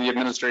council and the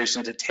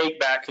administration to take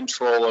back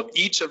control of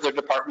each of the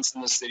departments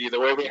in the city the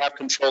way we have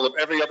control of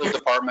every other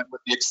department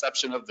with the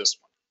exception of this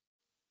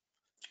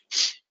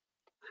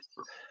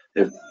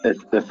one.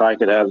 If I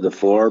could have the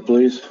floor,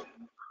 please.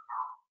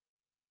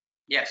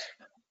 Yes.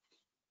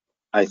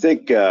 I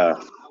think,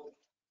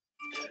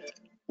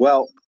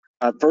 well,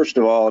 first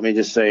of all, let me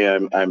just say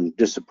I'm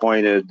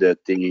disappointed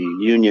that the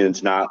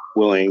union's not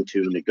willing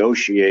to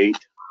negotiate.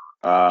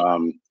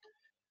 We're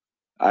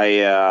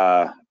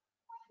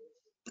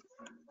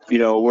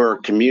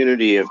a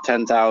community of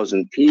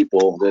 10,000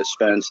 people that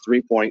spends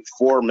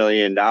 $3.4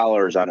 million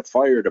on a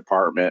fire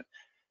department.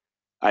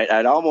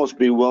 I'd almost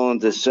be willing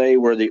to say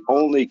we're the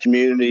only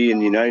community in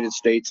the United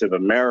States of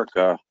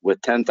America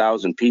with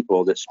 10,000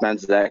 people that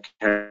spends that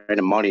kind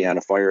of money on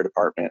a fire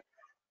department.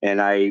 And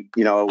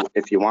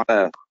if you want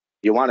to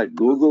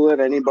Google it,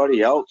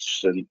 anybody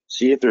else, and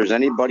see if there's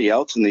anybody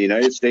else in the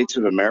United States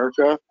of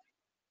America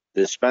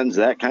that spends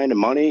that kind of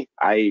money.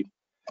 I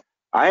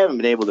haven't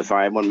been able to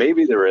find one.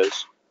 Maybe there is.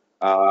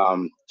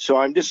 So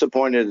I'm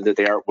disappointed that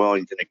they aren't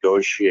willing to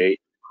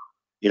negotiate.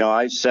 You know,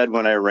 I said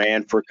when I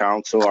ran for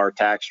council, our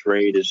tax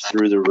rate is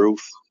through the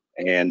roof,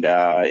 and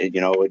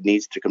you know, it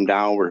needs to come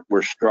down.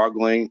 We're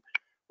struggling.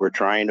 We're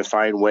trying to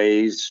find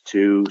ways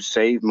to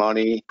save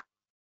money,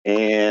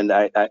 and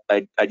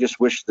I just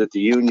wish that the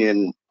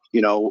union,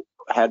 you know,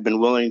 had been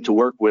willing to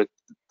work with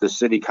the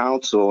city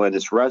council and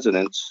its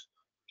residents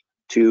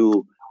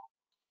to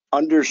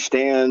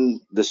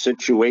understand the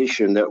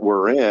situation that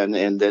we're in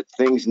and that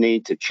things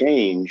need to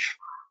change,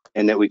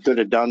 and that we could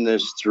have done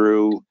this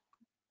through,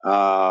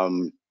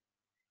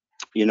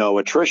 you know,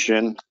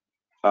 attrition,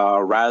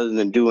 rather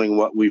than doing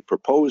what we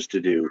proposed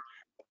to do.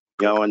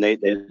 You know, and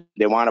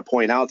they want to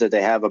point out that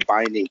they have a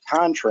binding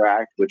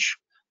contract, which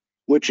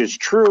is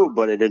true,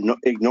 but it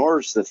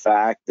ignores the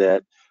fact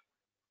that,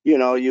 you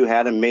know, you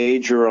had a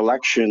major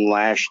election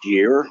last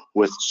year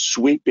with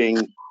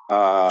sweeping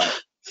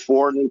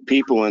 4 new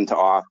people into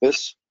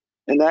office,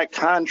 and that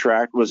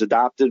contract was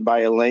adopted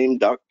by a lame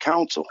duck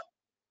council,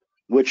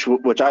 which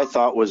I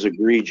thought was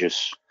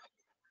egregious.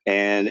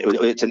 And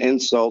it's an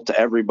insult to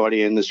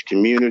everybody in this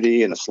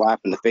community and a slap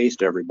in the face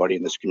to everybody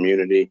in this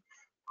community.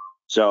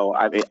 So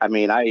I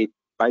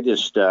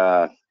just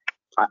I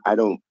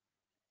don't,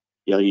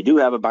 you know, you do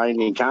have a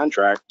binding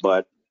contract,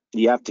 but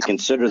you have to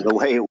consider the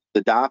way it was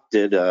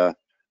adopted,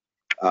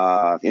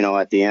 you know,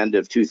 at the end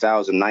of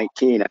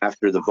 2019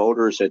 after the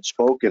voters had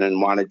spoken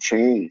and wanted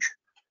change.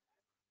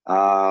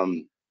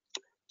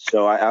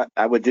 So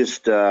I would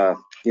just,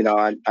 you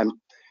know,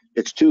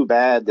 it's too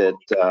bad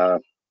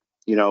that,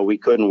 you know, we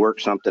couldn't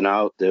work something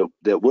out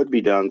that would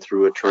be done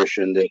through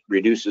attrition that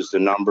reduces the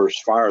numbers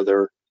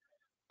farther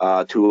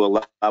to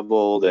a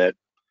level that,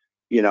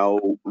 you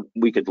know,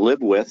 we could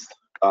live with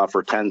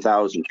for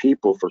 10,000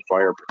 people for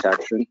fire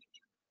protection.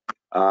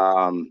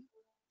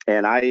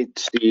 And I,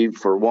 Steve,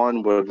 for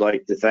one, would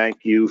like to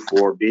thank you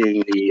for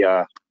being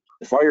the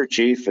fire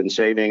chief and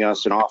saving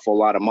us an awful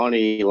lot of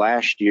money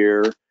last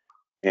year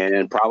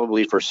and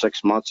probably for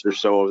 6 months or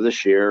so of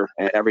this year,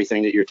 and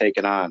everything that you're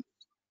taking on.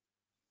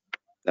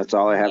 That's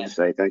all I have to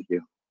say. Thank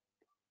you.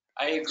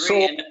 I agree. So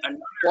And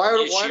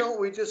why issue- don't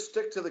we just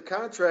stick to the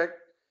contract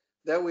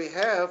that we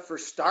have for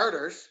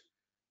starters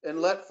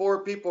and let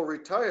 4 people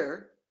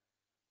retire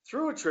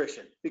through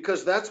attrition?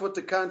 Because that's what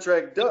the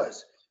contract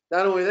does.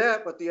 Not only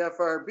that, but the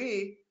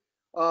FRB,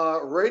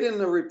 right in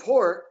the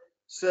report,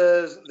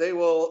 says they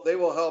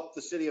will help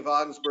the city of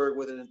Ogdensburg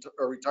with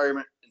a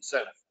retirement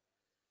incentive.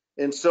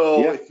 And so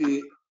Yeah. if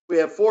we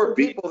have 4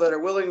 people that are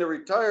willing to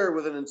retire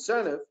with an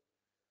incentive,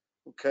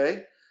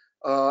 okay,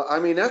 I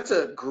mean, that's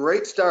a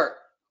great start,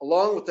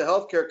 along with the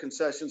healthcare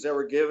concessions that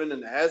were given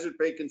and the hazard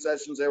pay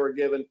concessions that were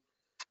given.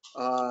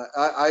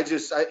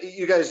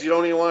 You guys, you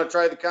don't even want to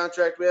try the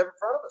contract we have in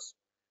front of us.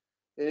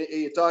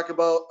 You talk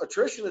about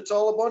attrition, it's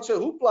all a bunch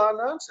of hoopla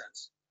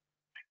nonsense.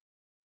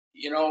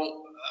 You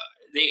know,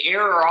 the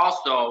error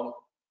also,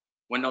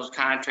 when those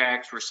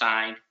contracts were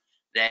signed,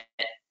 that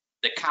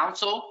the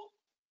council,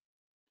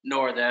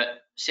 nor the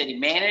city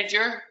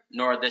manager,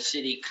 nor the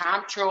city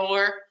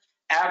comptroller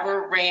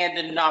ever ran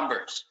the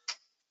numbers.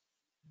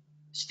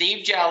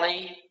 Steve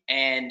Jelly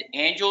and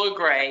Angela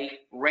Gray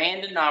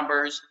ran the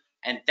numbers,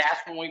 and that's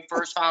when we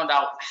first found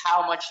out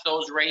how much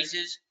those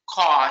raises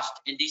cost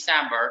in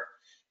December.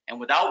 And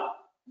without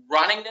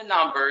running the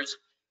numbers,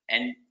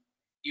 and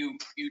you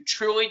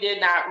truly did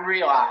not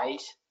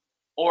realize,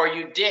 or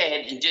you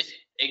did and just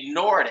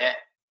ignored it,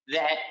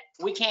 that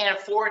we can't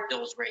afford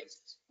those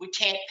raises. We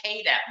can't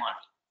pay that money.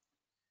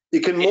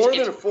 You can more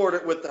than afford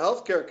it with the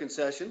healthcare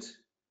concessions.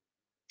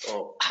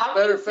 How do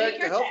Matter you of fact,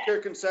 the figure that?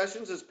 healthcare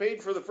concessions is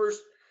paid for the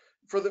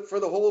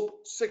whole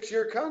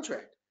 6-year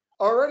contract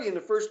already in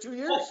the first 2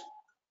 years.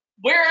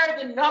 Where are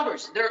the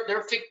numbers?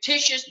 They're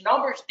fictitious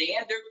numbers,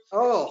 Dan.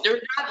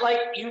 They're not like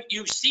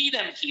you see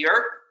them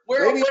here.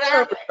 Maybe What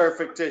are they? they're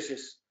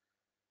fictitious.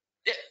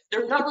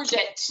 They're numbers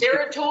that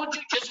Sarah told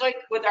you, just like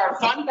with our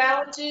fund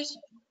balances,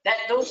 that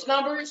those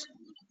numbers.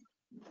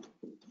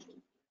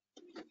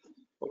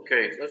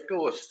 Okay, let's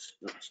go with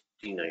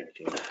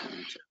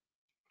D19.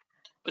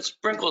 But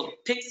sprinkle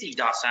pixie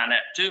dust on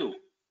it too.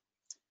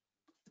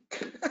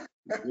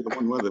 You're the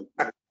one with it.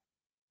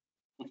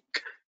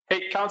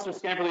 Hey, Councilor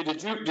Scamperly,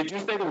 did you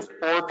say there's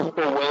 4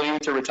 people willing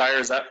to retire?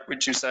 Is that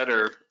what you said,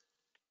 or?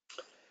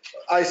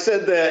 I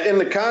said that in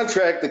the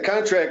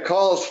contract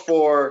calls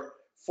for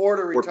 4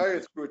 to retire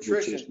through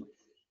attrition.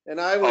 And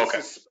I would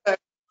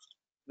suspect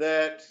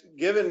that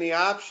given the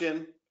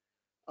option,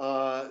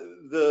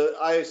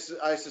 I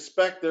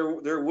suspect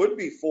there would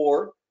be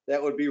 4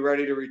 that would be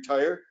ready to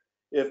retire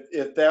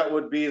if that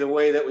would be the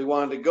way that we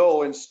wanted to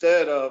go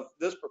instead of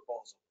this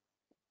proposal.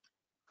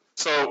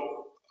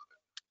 So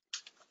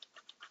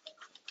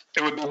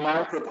it would be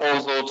my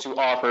proposal to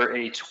offer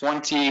a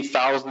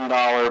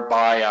 $20,000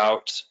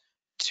 buyout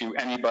to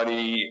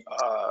anybody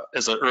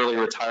as an early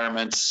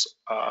retirement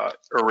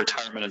or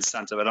retirement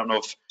incentive. I don't know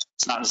if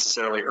it's not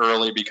necessarily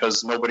early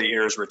because nobody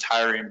here is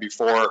retiring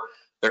before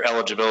their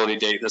eligibility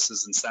date. This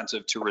is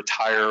incentive to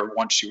retire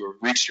once you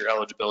have reached your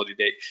eligibility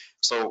date.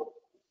 So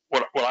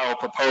what I will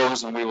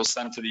propose and we will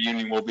send to the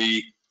union will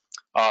be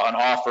an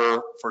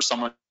offer for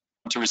someone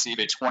to receive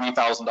a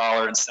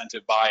 $20,000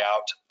 incentive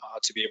buyout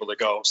to be able to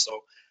go.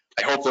 So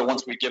I hope that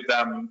once we give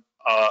them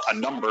a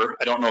number,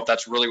 I don't know if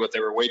that's really what they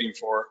were waiting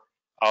for,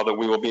 that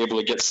we will be able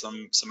to get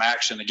some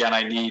action. Again,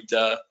 I need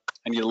a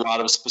lot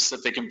of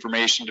specific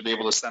information to be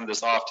able to send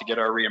this off to get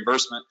our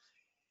reimbursement.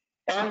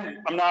 And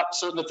I'm not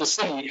certain that the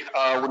city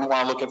wouldn't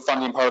want to look at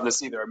funding part of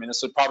this either. I mean,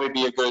 this would probably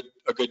be a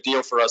good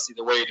deal for us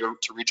either way to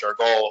reach our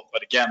goal.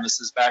 But again, this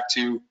is back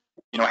to,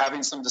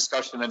 having some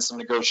discussion and some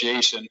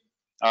negotiation.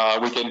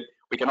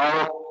 We can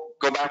all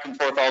go back and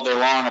forth all day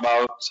long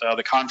about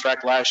the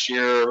contract last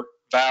year,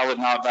 valid,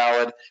 not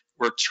valid.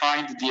 We're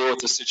trying to deal with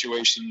the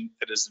situation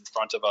that is in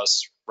front of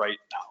us right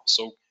now.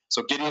 So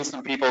getting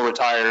some people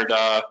retired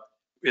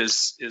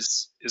is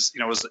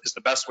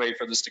the best way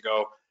for this to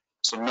go.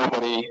 So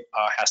nobody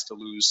has to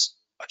lose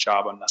a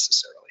job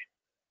unnecessarily.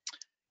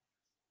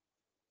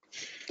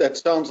 That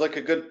sounds like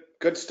a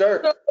good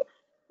start.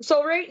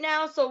 So right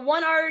now,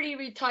 one already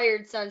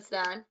retired since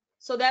then.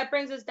 So that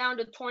brings us down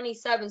to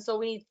 27. So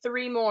we need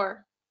 3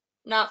 more,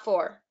 not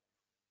 4.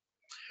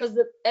 Because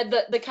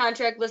the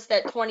contract lists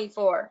at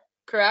 24,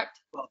 correct?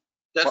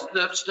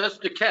 That's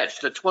the catch.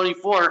 The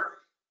 24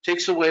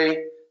 takes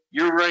away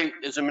your right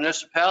as a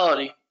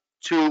municipality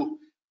to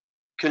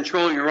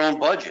control your own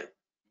budget.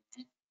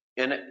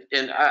 And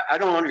I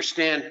don't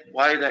understand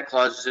why that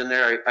clause is in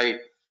there. I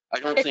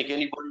don't think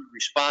anybody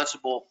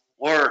responsible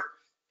or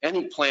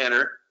any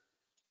planner,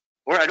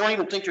 or I don't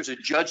even think there's a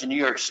judge in New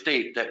York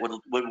State that would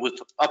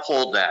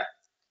uphold that.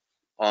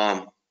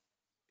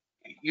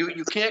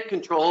 You can't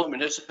control a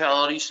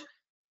municipality's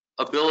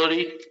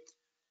ability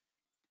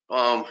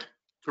to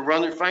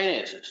run their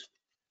finances.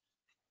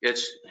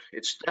 It's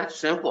that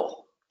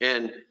simple.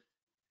 And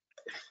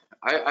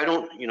I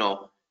don't,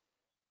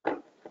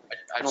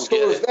 I don't So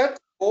get is it. that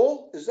the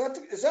goal? Is that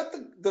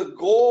the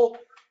goal?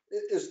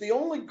 Is the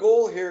only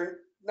goal here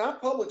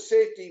not public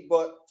safety,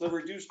 but to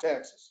reduce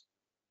taxes?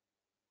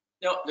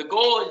 No, the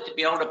goal is to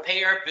be able to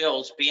pay our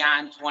bills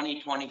beyond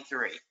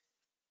 2023.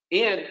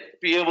 And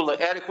be able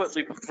to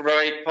adequately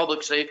provide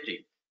public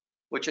safety,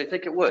 which I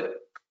think it would.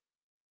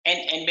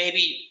 And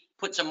maybe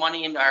put some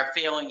money into our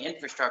failing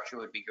infrastructure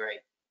would be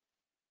great.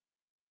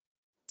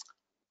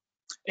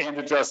 And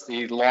address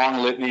the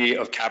long litany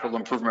of capital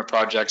improvement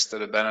projects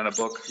that have been in a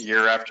book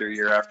year after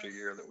year after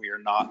year that we are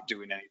not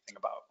doing anything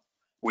about.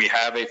 We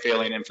have a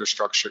failing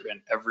infrastructure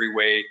in every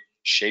way,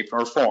 shape,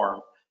 or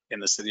form in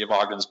the city of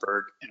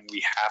Ogdensburg, and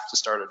we have to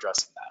start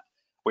addressing that.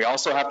 We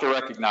also have to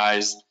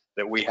recognize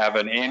that we have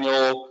an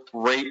annual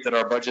rate that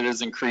our budget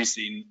is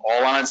increasing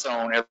all on its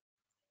own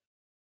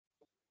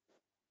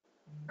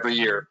every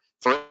year.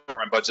 For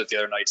my budget the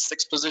other night,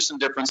 6 position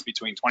difference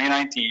between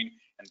 2019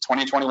 and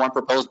 2021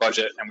 proposed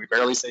budget, and we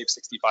barely saved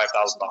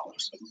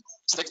 $65,000.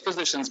 6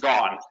 positions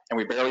gone, and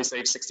we barely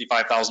saved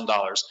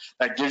 $65,000.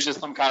 That gives you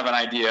some kind of an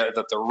idea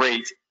that the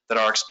rate that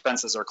our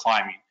expenses are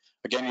climbing.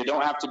 Again, you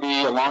don't have to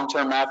be a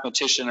long-term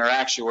mathematician or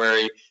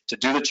actuary to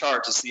do the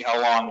chart to see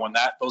how long when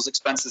those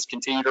expenses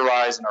continue to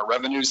rise and our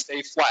revenues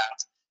stay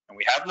flat. And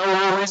we have no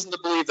real reason to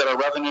believe that our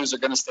revenues are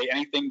going to stay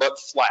anything but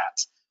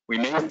flat. We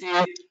may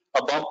see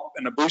a bump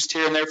and a boost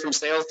here and there from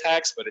sales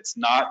tax, but it's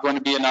not going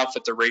to be enough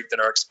at the rate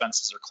that our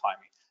expenses are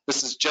climbing.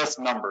 This is just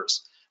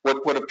numbers.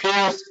 What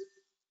appears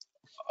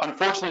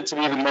unfortunate to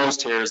me the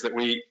most here is that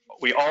we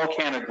all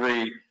can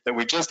agree that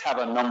we just have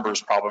a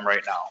numbers problem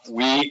right now.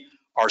 We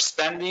are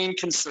spending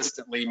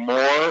consistently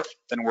more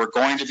than we're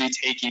going to be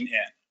taking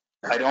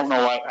in. I don't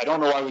know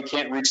why we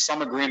can't reach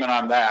some agreement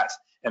on that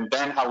and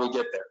then how we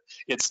get there.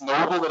 It's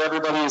notable that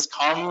everybody has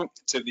come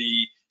to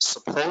the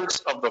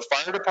support of the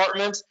fire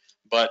department,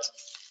 but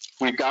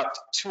we've got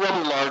 2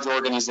 other large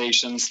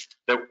organizations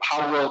that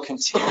how we'll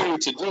continue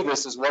to do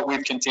this is what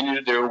we've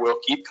continued to do. We'll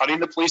keep cutting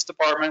the police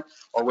department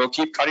or we'll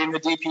keep cutting the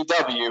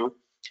DPW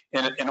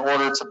in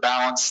order to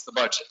balance the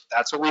budget.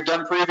 That's what we've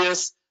done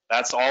previous.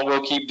 That's all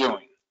we'll keep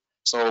doing.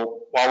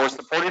 So while we're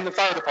supporting the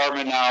fire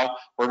department now,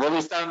 we're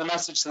really sending the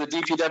message to the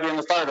DPW and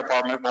the fire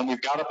department when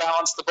we've got to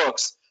balance the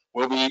books,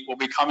 we'll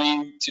be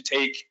coming to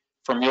take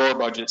from your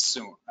budget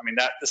soon. I mean,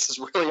 this is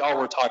really all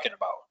we're talking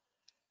about.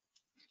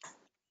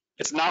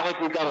 It's not like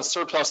we've got a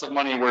surplus of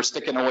money we're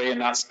sticking away and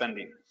not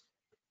spending.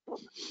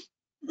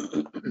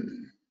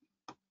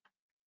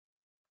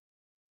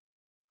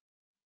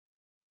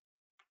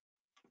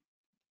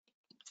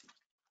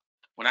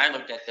 When I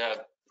looked at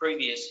the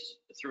previous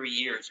 3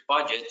 years'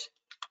 budget,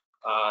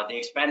 the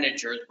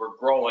expenditures were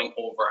growing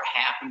over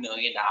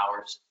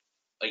 $500,000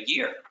 a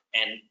year.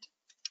 And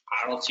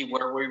I don't see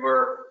where we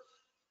were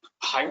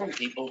hiring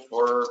people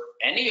for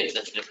any of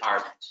the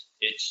departments.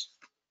 It's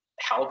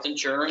health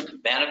insurance,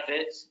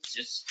 benefits,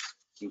 just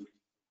the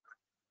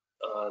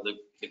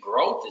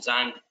growth is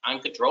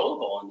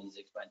uncontrollable on these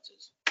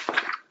expenses.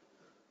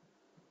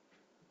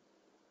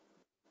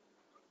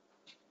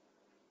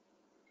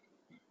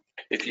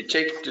 If you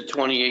take the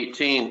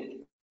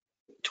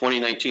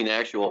 2019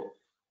 actual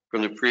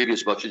from the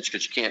previous budgets,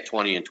 because you can't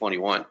 20 and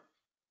 21,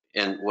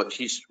 and what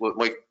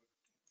Mike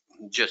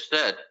just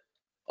said,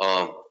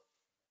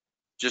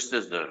 just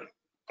as a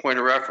point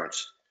of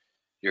reference,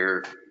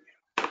 your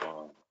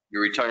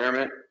your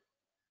retirement,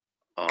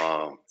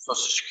 social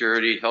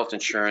security, health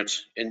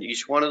insurance, in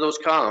each one of those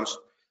columns,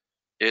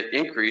 it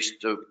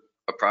increased to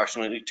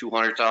approximately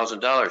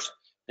 $200,000.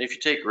 If you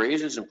take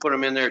raises and put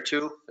them in there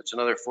too, that's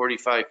another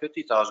 $45,000,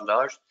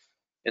 $50,000.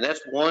 And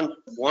that's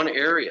one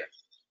area.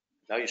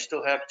 Now you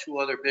still have two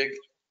other big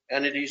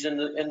entities in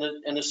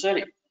the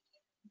city.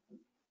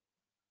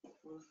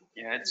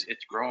 Yeah,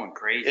 it's growing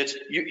crazy. It's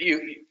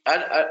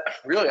I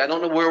really, I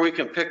don't know where we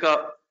can pick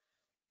up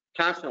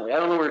constantly. I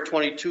don't know where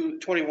 22,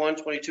 21,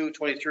 22,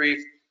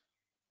 23,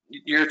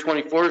 year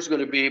 24 is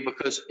going to be,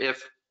 because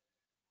if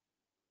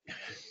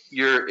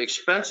your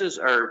expenses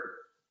are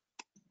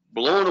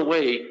blowing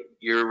away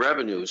your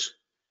revenues,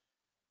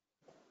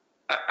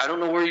 I don't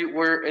know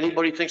where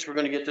anybody thinks we're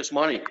going to get this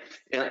money.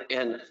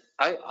 And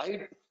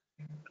I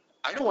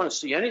don't want to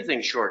see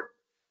anything short,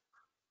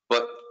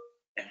 but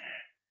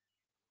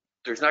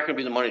there's not going to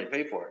be the money to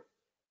pay for it.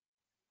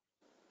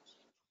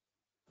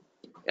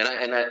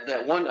 And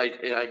that one,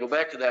 I go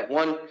back to that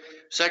one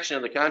section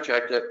of the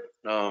contract that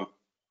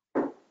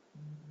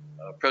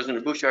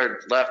President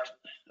Bouchard left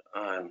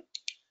on.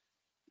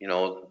 You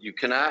know, you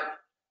cannot,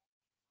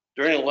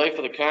 during the life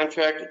of the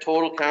contract, the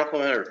total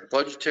complement or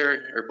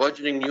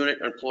budgeting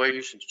unit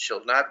employees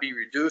shall not be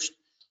reduced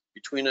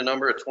between the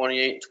number of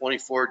 28 and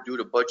 24 due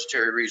to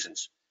budgetary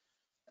reasons.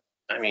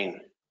 I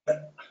mean,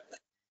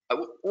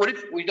 what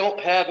if we don't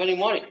have any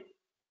money?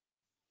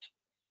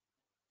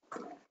 How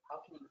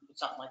can you put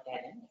something like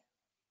that in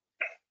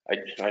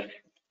there?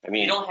 I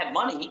mean, You don't have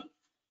money.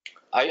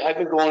 I've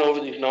been going over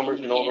these numbers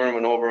and over them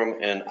and over them,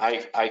 and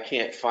I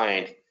can't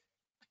find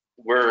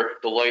where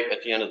the light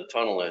at the end of the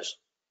tunnel is.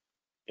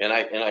 And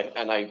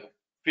I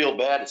feel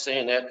bad at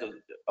saying that to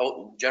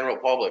the general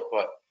public,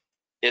 but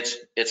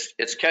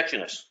it's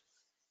catching us.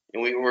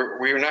 And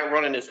we're not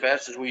running as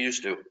fast as we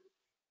used to.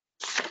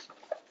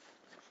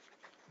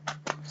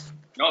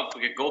 No, if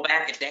we could go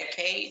back a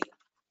decade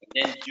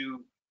and then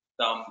do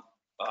some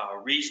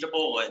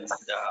reasonable and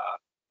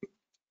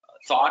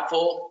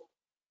thoughtful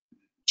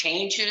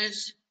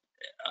changes,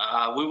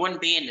 we wouldn't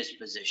be in this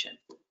position.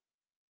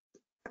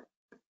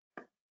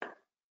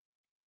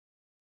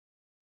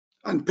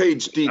 On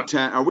page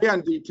D10, are we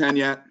on D10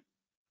 yet?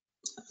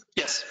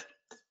 Yes.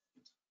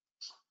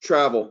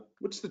 Travel.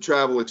 What's the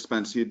travel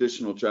expense, the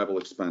additional travel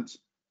expense?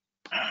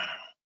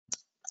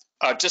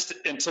 Just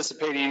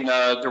anticipating,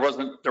 there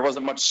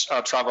wasn't much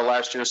travel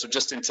last year, so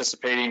just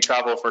anticipating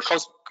travel for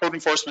code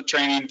enforcement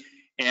training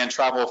and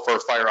travel for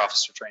fire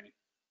officer training.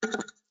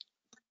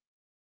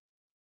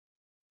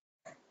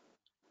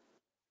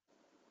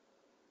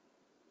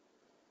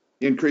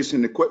 Increase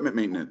in equipment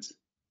maintenance,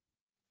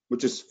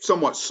 which is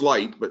somewhat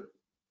slight, but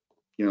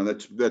you know,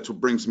 that's what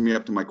brings me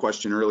up to my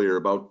question earlier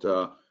about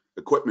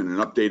equipment and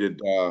updated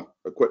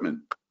equipment.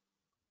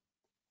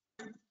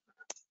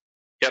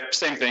 Yep,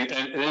 same thing.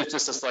 And it's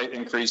just a slight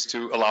increase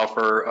to allow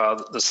for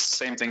the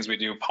same things we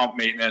do: pump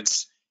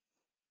maintenance,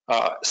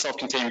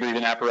 self-contained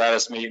breathing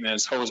apparatus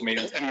maintenance, hose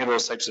maintenance, any of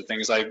those types of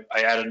things. I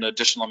added an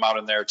additional amount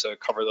in there to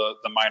cover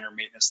the minor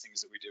maintenance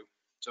things that we do.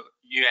 So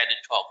you added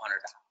 $1,200.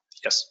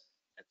 Yes.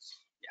 That's,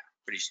 yeah,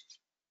 pretty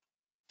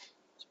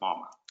small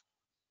amount.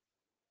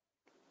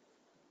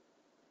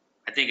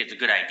 I think it's a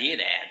good idea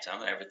to add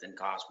some. Everything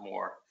costs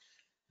more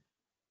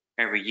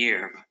every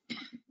year.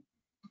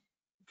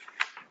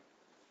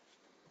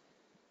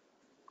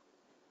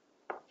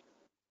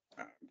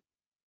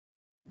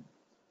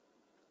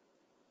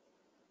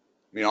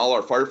 I mean, all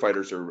our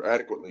firefighters are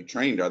adequately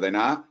trained, are they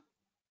not?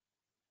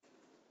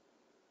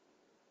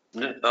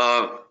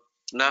 Not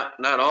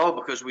all,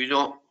 because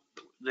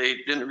they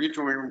didn't reach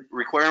the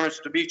requirements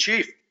to be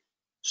chief,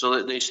 so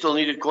that they still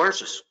needed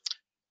courses.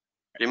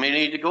 They may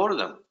need to go to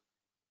them.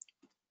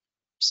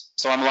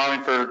 So I'm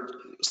allowing for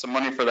some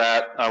money for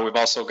that. We've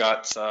also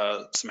got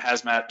some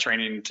hazmat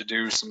training to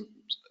do.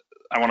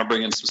 I want to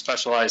bring in some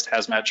specialized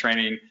hazmat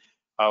training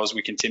as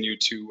we continue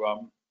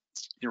to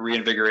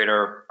reinvigorate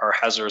our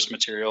hazardous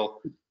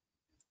material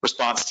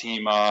response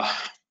team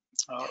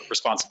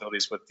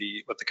responsibilities with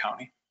the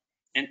county.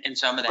 And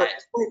some of that.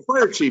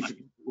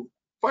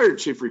 Fire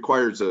chief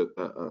requires a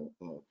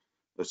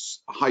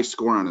high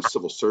score on a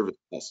civil service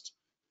test.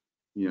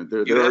 You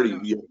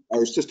know,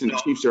 our assistant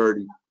chiefs are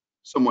already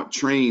somewhat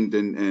trained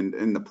and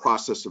in the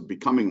process of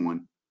becoming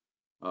one.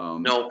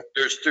 No,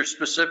 there's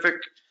specific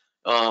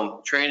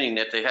training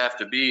that they have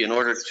to be in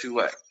order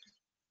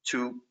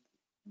to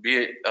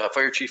be a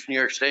fire chief in New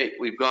York State.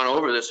 We've gone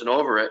over this and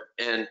over it,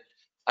 and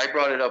I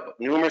brought it up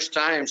numerous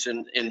times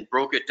and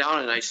broke it down,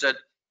 and I said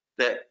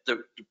that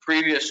the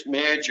previous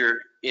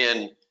manager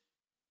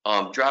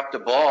dropped the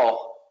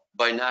ball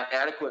by not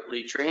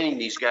adequately training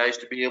these guys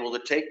to be able to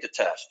take the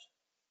test.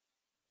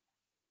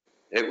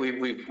 We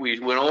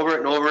went over it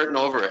and over it and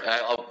over it.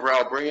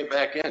 I'll bring it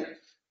back in,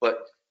 but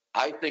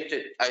I think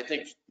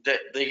that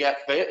they got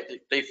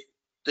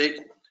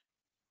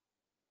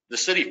the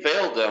city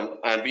failed them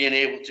on being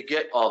able to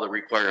get all the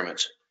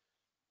requirements,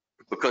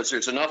 because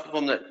there's enough of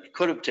them that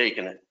could have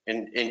taken it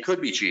and could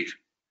be chief.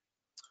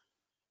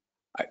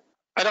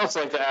 I'd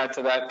also like to add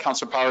to that,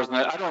 Councilor Powers, and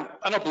that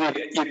I don't believe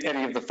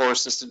any of the 4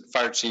 assistant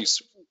fire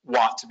chiefs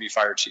want to be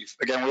fire chief.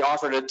 Again, we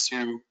offered it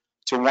to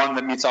one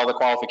that meets all the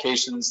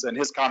qualifications, and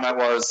his comment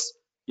was,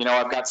 you know,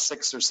 I've got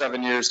 6 or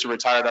 7 years to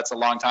retire. That's a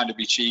long time to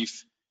be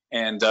chief,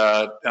 and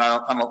I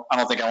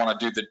don't think I want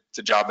to do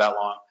the job that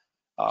long.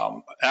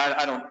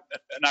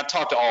 And I've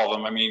talked to all of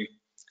them. I mean,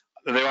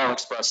 they all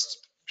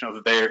expressed, you know,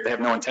 that they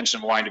have no intention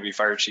of wanting to be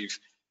fire chief.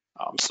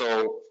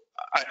 So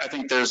I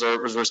think there's a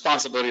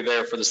responsibility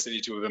there for the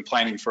city to have been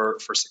planning for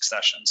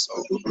succession.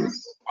 So we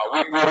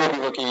will be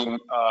looking,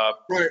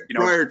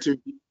 Prior to,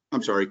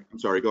 I'm sorry,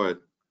 go ahead.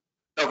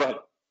 No, go ahead.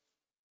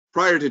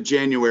 Prior to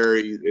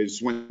January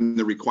is when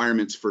the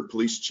requirements for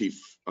police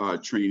chief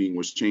training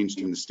was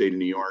changed in the state of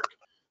New York.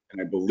 And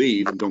I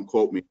believe, and don't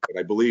quote me, but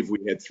I believe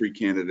we had 3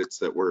 candidates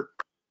that were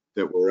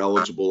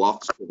eligible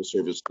off the civil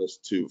service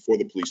list for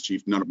the police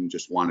chief. None of them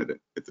just wanted it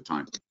at the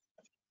time.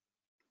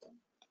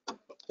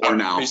 Or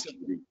now, I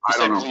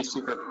don't know. Police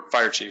chief or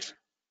fire chief?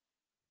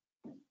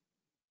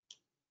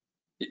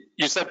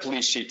 You said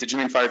police chief. Did you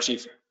mean fire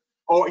chief?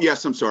 Oh,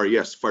 yes, I'm sorry.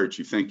 Yes, fire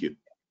chief. Thank you.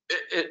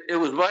 It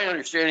was my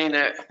understanding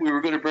that we were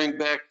going to bring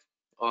back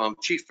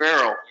Chief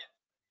Farrell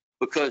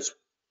because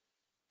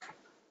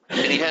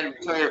he had to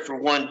retire for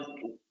one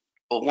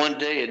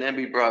day and then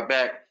be brought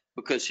back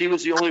because he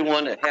was the only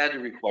one that had the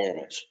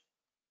requirements.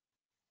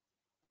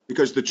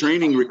 Because the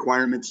training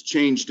requirements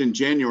changed in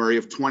January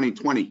of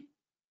 2020.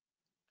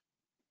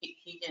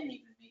 He didn't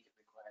even meet the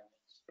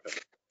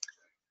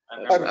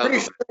requirements. I'm pretty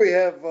sure we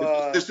have,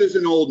 This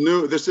isn't old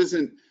news. This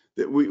isn't,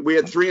 we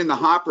had 3 in the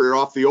hopper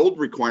off the old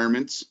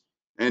requirements.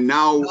 And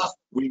now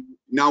we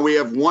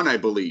have 1, I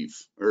believe,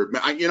 or,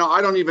 you know,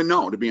 I don't even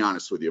know, to be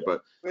honest with you,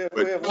 but we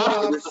have one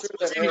officer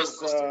that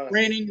has,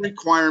 training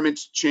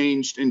requirements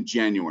changed in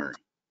January.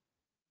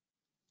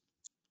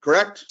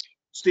 Correct,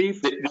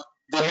 Steve? The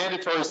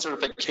mandatory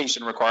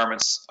certification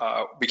requirements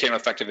became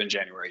effective in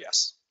January,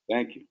 yes.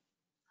 Thank you.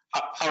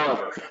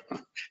 However,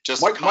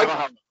 just in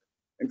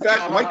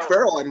fact, Mike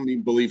Farrell, I don't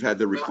even believe had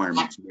the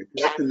requirements.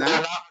 They're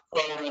not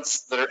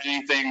requirements that are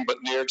anything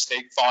but New York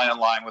State falling in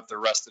line with the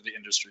rest of the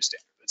industry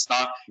standard. It's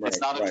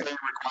not a training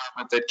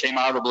requirement that came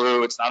out of the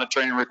blue. It's not a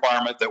training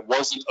requirement that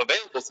wasn't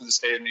available through the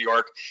state of New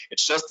York.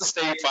 It's just the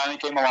state finally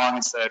came along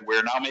and said,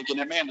 we're now making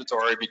it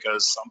mandatory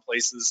because some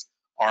places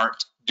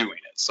aren't doing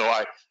it. So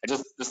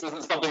this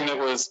isn't something that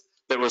was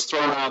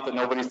thrown out that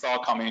nobody saw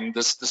coming.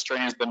 This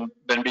training has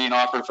been being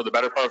offered for the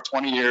better part of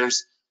 20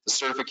 years. The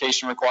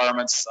certification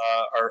requirements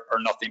are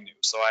nothing new.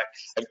 So I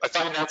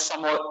find that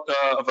somewhat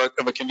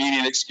of a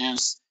convenient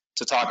excuse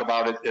to talk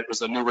about it. It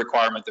was a new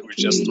requirement that was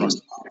just thrust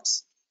upon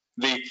us.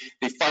 The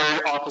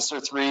fire officer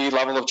 3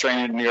 level of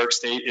training in New York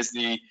State is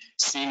the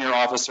senior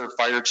officer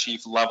fire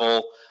chief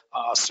level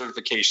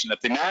certification. At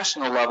the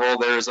national level,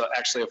 there's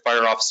actually a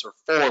fire officer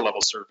 4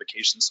 level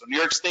certification. So New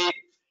York State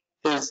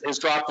has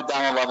dropped it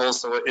down a level,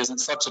 so it isn't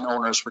such an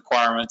onerous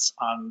requirement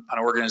on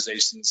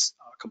organizations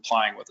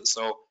complying with it.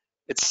 So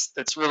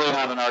it's really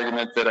not an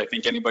argument that I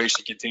think anybody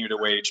should continue to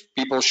wage.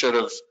 People should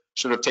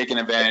have taken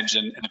advantage,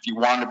 and if you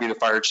want to be the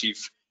fire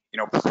chief, you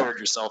know, prepared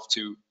yourself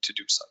to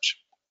do such.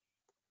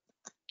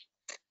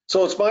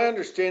 so it's my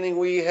understanding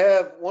we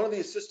have, one of the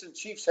assistant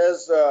chiefs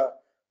has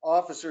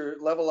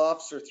level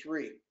officer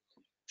 3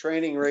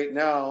 training right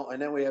now.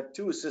 And then we have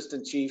 2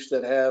 assistant chiefs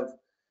that have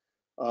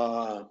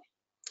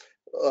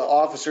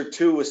officer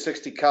 2 with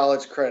 60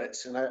 college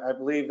credits. And I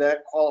believe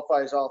that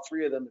qualifies all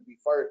 3 of them to be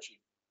fire chief.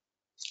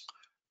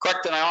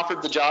 Correct, and I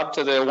offered the job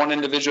to the one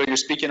individual you're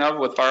speaking of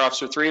with fire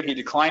officer 3, and he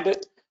declined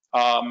it.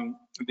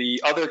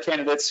 The other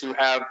candidates who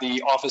have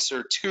the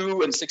officer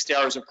 2 and 60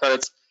 hours of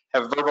credits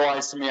have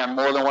verbalized to me on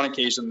more than one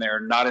occasion they're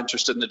not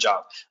interested in the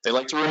job. They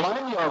like to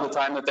remind me all the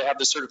time that they have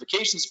the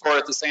certifications for it.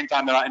 At the same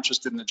time, they're not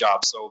interested in the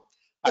job. So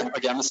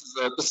again, this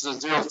is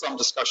a zero-sum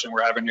discussion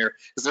we're having here.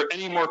 Is there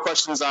any more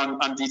questions on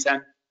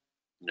D10?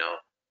 No.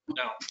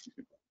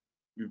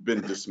 You've been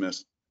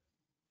dismissed.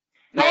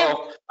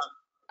 No.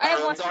 I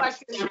have one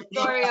question.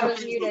 Sorry, I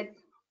was muted.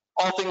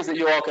 All things that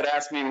you all could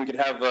ask me, and we could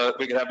have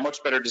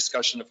much better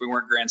discussion if we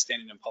weren't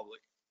grandstanding in public.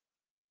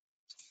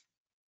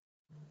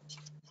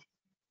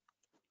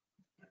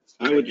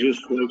 I would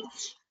just like,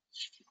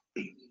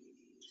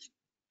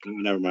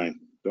 never mind,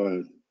 go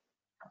ahead.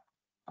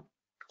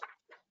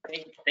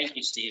 Thank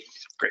you, Steve.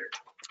 Great.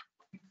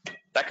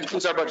 That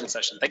concludes our budget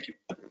session. Thank you.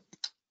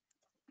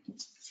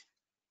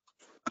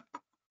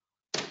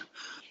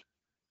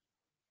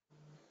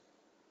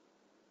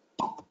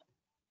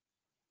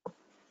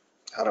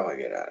 How do I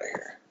get out of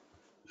here?